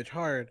gonna hit that bitch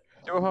hard.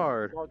 Do it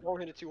hard. No, don't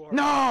hit it too hard.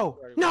 No!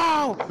 Sorry.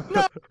 No!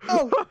 No!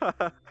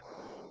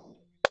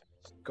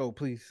 Go,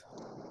 please.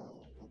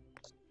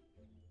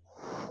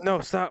 No,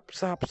 stop.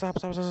 Oh,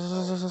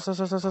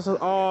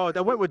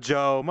 that went with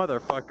Joe,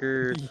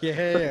 motherfucker.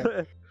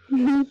 Yeah.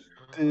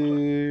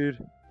 Dude.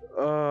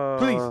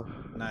 Please.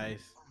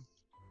 Nice.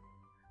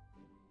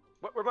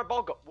 Where'd my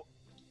ball go?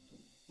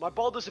 My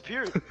ball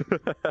disappeared.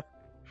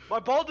 My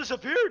ball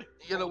disappeared.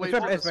 You gotta wait It's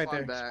for right it to there.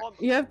 spawn back.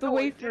 You have to No,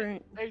 wait it for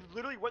didn't. it. It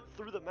literally went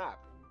through the map.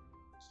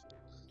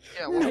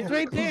 Yeah, well, It's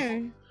right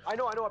there. I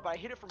know, but I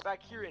hit it from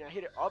back here and I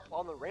hit it up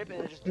on the ramp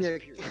and it just Yeah,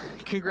 disappeared.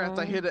 congrats!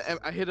 I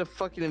hit a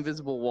fucking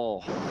invisible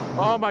wall.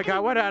 Oh my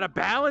god, what, out of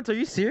balance? Are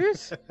you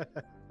serious?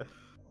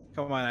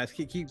 Come on, Ice.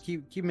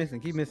 Keep missing.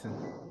 Keep missing.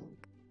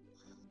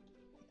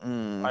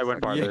 I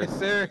went farther. Yes,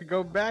 sir.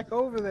 Go back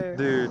over there.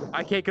 Dude,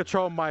 I can't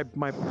control my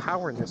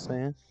powerness,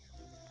 man.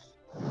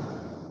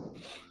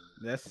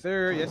 Yes,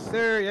 sir. Yes,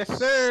 sir. Yes,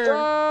 sir.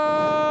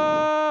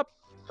 Stop!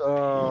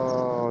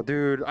 Oh,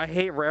 dude, I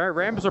hate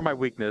ramps are my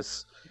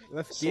weakness.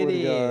 Let's Swear get to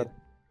it. God.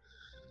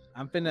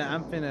 I'm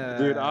finna.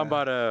 Dude, I'm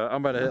about to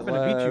hit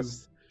finna beat you.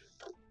 last.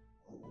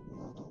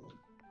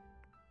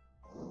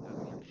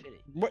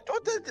 What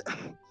the?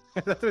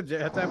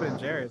 that's happened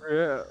to Jared.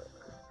 Yeah.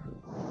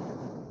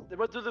 It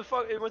went through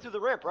it went through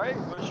the ramp, right? It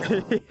went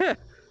straight- Yeah.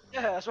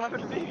 Yeah, that's what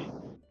happened to me.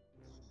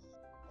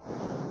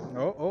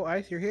 Oh,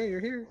 Ice, you're here.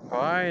 You're here.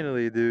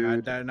 Finally,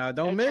 dude. No,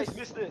 don't Hey, miss. Chase,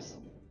 miss this.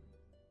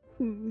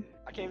 Hmm.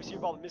 I can't even see your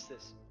ball to miss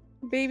this.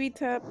 Baby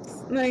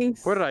taps.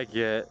 Nice. What did I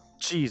get?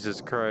 Jesus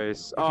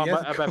Christ. Oh,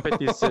 Yes, I'm at go.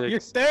 You're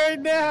 56.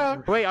 third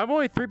now. Wait, I'm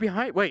only 3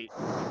 behind. Wait,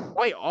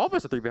 all of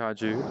us are 3 behind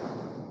you. Yes,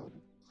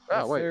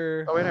 Oh, wait.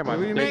 sir. Oh, wait, never mind.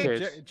 What do you mean?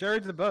 Nick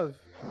Jared's above.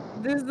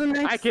 This is the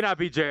next. I cannot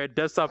be Jared.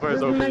 Desktop This is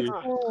is the OP. next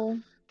hole.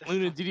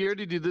 Luna, did you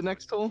already do the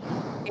next hole?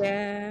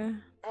 Yeah.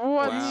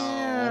 What?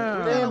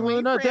 Wow. Damn, Wait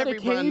Luna, for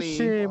everybody.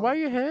 dedication. Why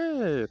you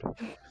ahead?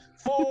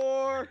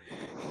 4.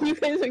 You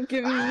guys are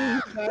giving me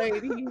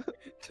anxiety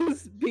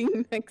just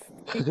being next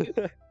to you.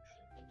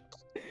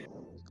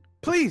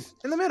 Please,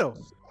 in the middle.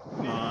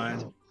 Come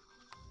on.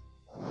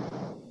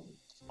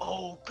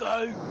 Oh,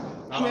 go!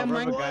 Oh, Yeah, Rubber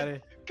mine- got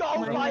it. Go,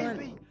 Mine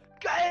baby!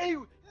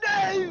 Go!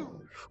 No!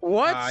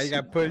 What? Ah, you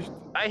got pushed.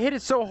 I hit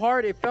it so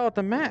hard it fell at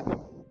the map.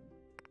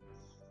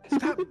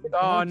 Stop.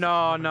 Oh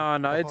no,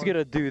 it's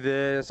gonna do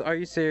this. Are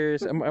you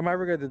serious? Am I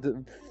ever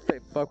gonna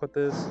fuck with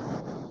this?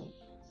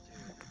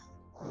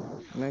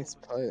 Nice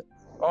putt.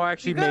 Oh, I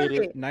actually You got made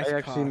it. it. Nice I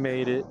actually cock.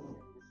 made it.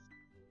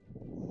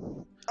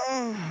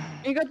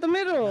 You got the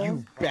middle.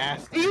 You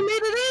bastard. You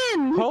made it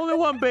in. Hole in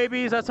one,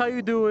 babies. That's how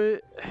you do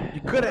it.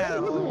 You could have had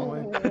a hole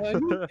in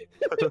one.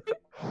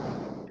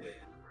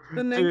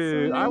 The next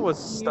Dude, one I is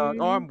was stuck.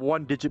 you. Oh, I'm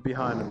 1 digit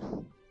behind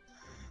him.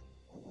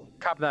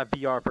 Cop that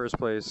VR first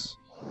place.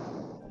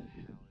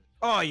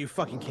 Oh, you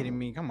fucking kidding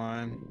me? Come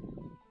on.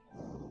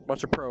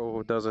 Watch a pro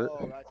who does it.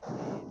 Oh, that's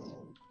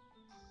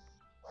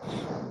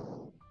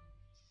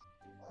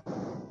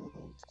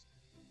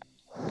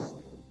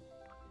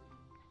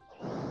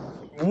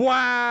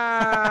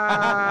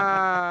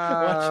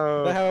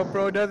Wow! Watch how a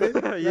pro does it.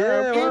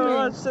 Yeah,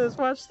 pro.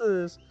 watch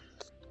this.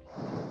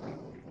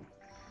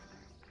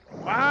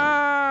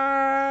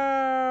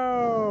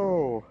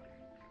 Wow!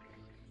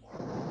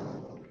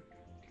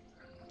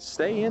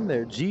 Stay in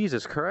there,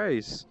 Jesus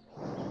Christ.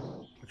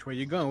 Which way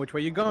you going? Which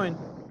way you going?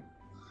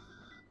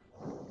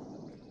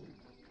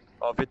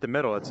 Oh, if hit the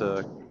middle, that's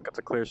a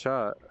clear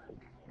shot.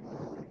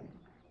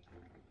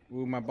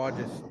 Ooh, my ball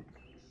just.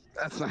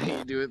 That's not how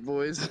you do it,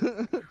 boys.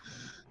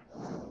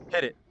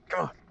 Hit it.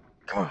 Come on.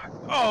 Come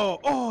on.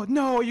 Oh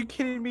no! Are you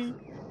kidding me?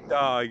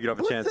 Oh, you don't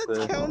have a chance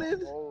What's that to.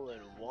 counted? Hole in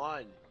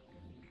one.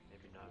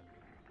 Maybe not.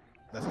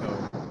 Let's go.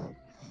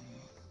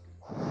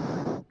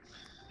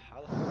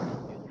 How the fuck do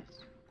you do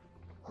this?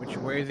 Which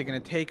way is it gonna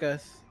take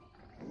us?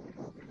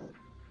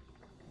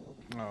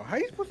 Oh, how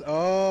you supposed?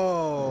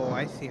 Oh,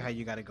 I see how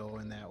you gotta go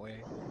in that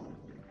way.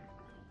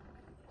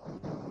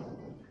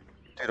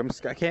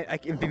 Dude, I can't.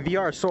 The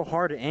VR is so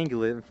hard to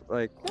angle it.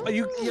 Like, Are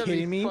you You gotta be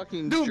kidding me?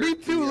 fucking Dude, me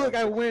jerking too. me Look,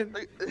 off. I went.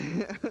 Like-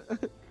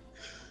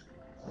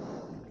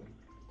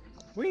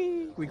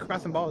 We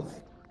crossing balls.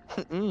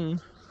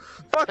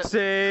 fuck's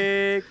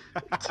sake!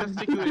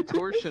 Testicular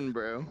torsion,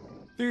 bro.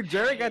 Dude,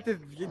 Jared got this.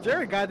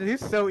 Jared got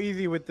this. He's so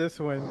easy with this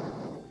one.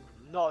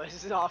 No,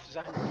 this is off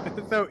center.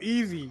 It's so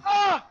easy.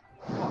 Ah!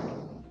 Fuck.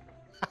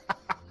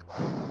 I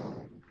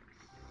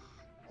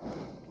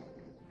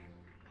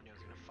knew I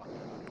was gonna fuck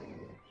that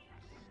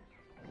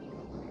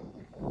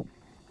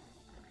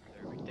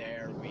up.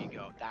 There we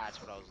go.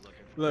 That's what I was looking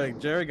for. Look,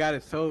 Jared got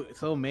it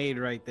so made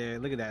right there.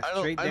 Look at that,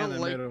 straight I down don't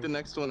the like middle. the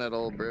next one at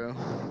all, bro.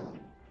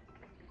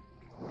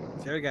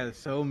 Jared got it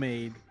so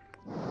made.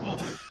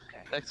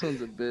 Next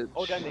one's a bitch.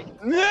 Oh, done, Nick.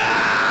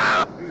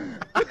 No!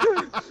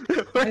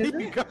 Where Is you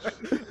it? go?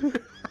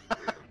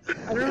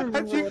 I don't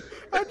remember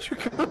How'd you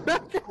come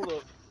back? Hold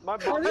up. My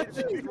How mom did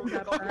you do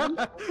that,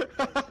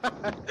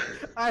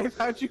 man?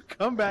 How'd you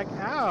come back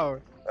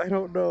out? I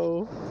don't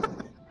know.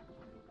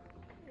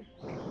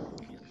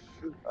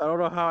 I don't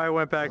know how I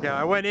went back out.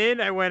 I went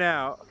in, I went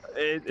out.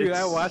 Dude,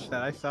 I watched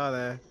that. I saw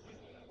that.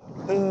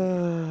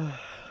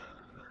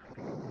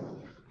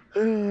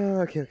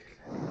 Okay.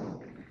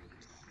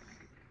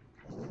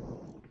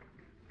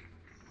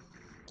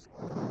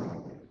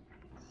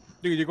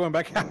 Dude, you're going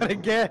back out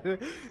again.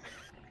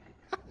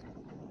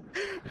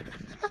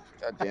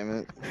 God damn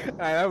it.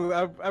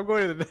 Alright, I'm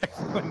going to the next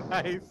one.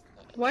 Nice.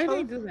 Why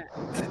did they do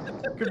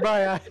that?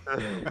 Goodbye.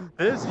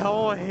 This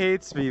hole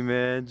hates me,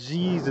 man.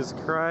 Jesus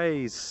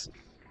Christ.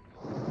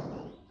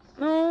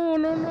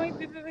 No, I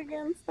did it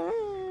again.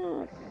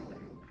 Stop.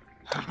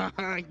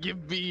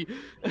 Give me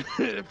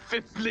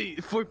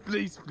fourth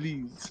place,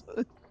 please.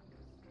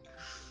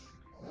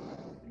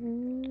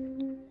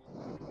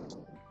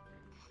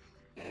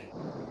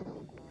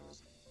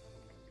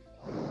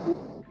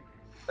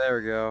 There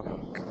we go.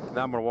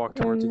 Now I'm gonna walk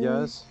towards you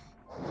guys.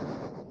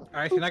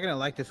 Alright, you're not gonna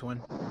like this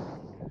one.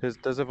 Does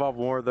it involve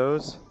more of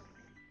those?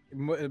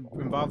 It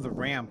involves a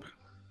ramp.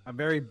 A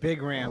very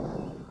big ramp.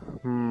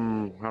 I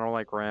don't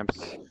like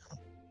ramps.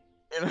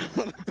 And I'm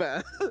gonna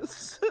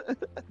pass.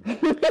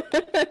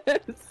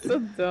 It's so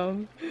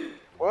dumb.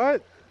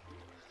 What?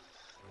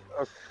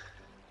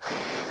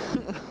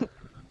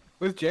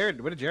 Where's Jared?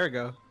 Where did Jared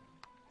go?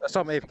 That's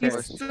not AFK.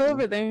 He's still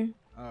over there.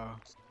 Oh.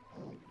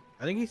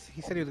 I think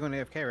he said he was going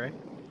to AFK, right?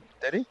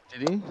 Did he?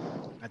 Did he?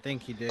 I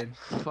think he did.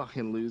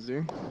 Fucking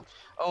loser.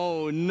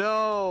 Oh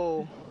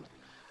no.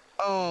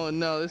 Oh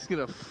no, this is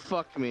gonna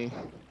fuck me.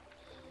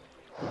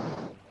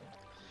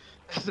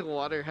 There's a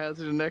water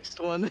hazard the next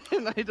one,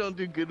 and I don't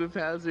do good with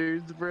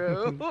hazards,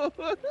 bro.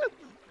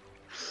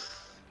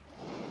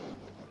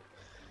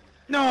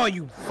 No,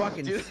 you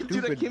fucking dude, stupid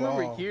dude, I came ball.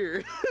 over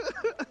here.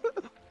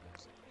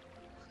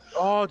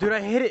 Oh, dude, I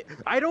hit it.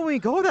 I don't even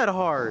go that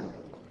hard.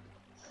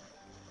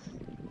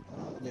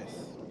 Yes.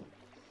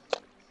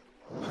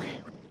 Okay.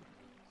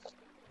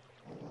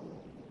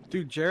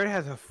 Dude, Jared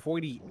has a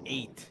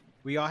 48.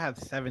 We all have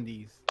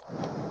 70s.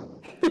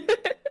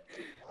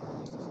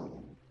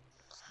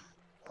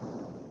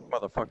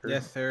 Motherfucker.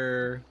 Yes,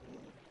 sir.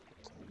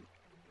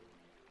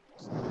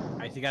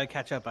 Ice, you gotta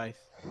catch up, Ice.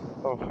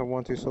 Oh, I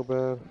want to so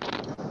bad.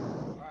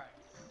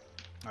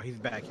 Oh, he's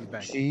back. He's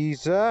back.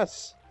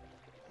 Jesus.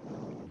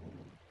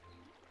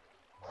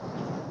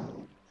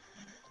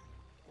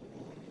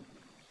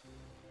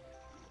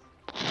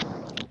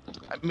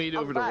 I made it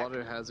I'm over back. to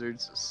water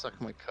hazards. Suck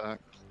my cock.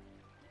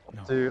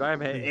 No. Dude,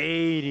 I'm at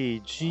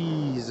 80.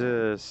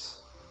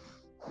 Jesus.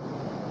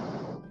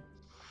 Oh,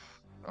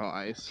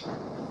 ice.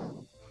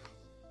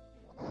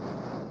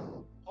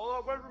 Hold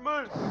up, wait for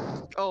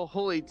me. Oh,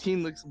 whole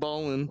 18 looks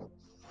ballin'.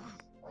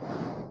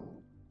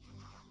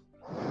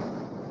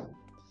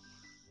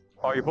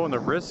 Oh, you're pulling the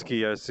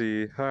risky, I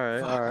see.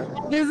 Alright, alright.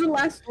 Here's the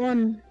last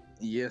one.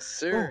 Yes,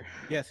 sir. Oh,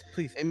 yes,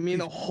 please. I mean,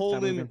 please a hole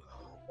stop in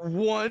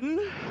moving. one.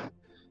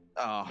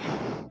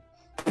 Oh,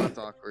 that's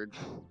awkward.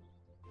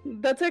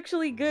 That's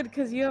actually good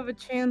because you have a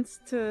chance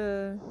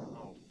to,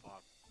 Oh,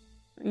 fuck.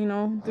 you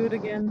know, do it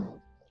again.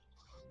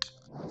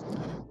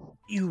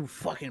 You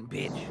fucking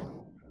bitch.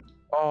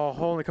 Oh,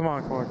 holy, come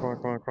on, come on, come on,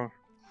 come on, come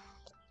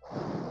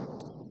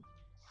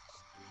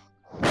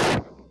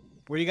on.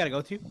 Where you gotta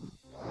go to?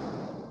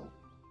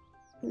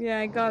 Yeah,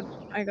 I got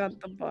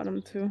the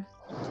bottom too.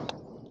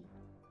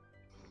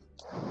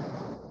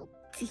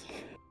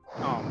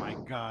 Oh my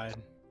god.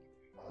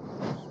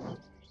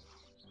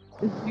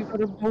 You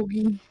got a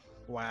bogey.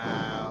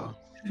 Wow.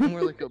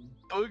 More like a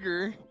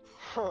booger.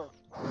 Huh.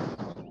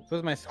 So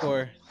what's my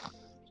score?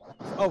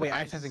 Oh wait,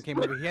 Ice hasn't came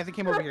over. He hasn't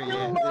came over here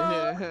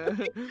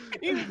yet.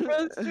 You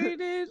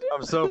frustrated?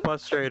 I'm so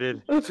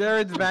frustrated.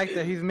 Jared's back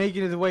there. He's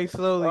making his way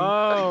slowly.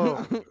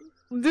 Oh,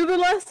 Do the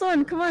last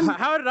one. Come on.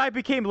 how did I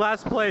became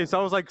last place? I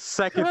was like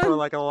second Come for on.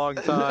 like a long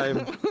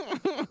time.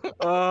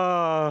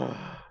 Oh.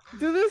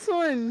 Do this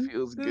one.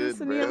 Feels Do good,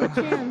 this and you have a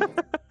bro. chance.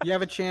 You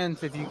have a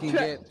chance if you can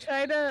get.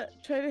 Try to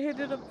hit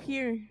it up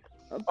here.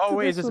 Up Oh to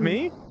wait, is this one.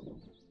 me?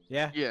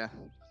 Yeah. Yeah.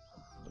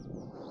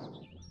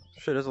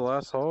 Shit, is the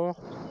last hole.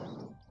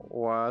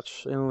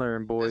 Watch and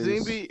learn, boys.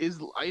 Is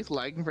Ice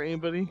lagging for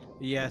anybody?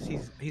 Yes,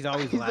 he's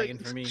always He's like- lagging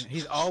for me.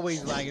 He's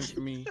always lagging for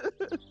me.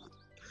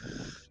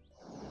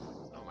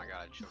 Oh my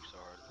god, I choked so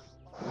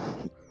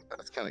hard.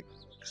 That's kind of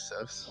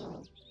sus.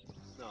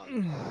 No,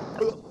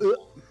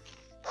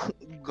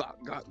 Got.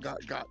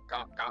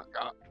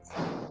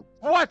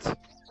 What?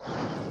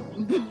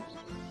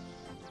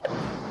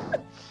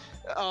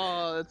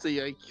 Oh, that's a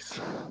yikes.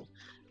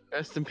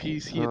 Rest in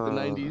peace. He hit the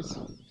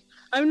 90s.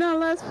 I'm not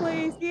last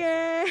place.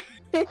 Yay!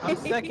 I'm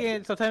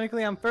second, so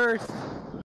technically I'm first.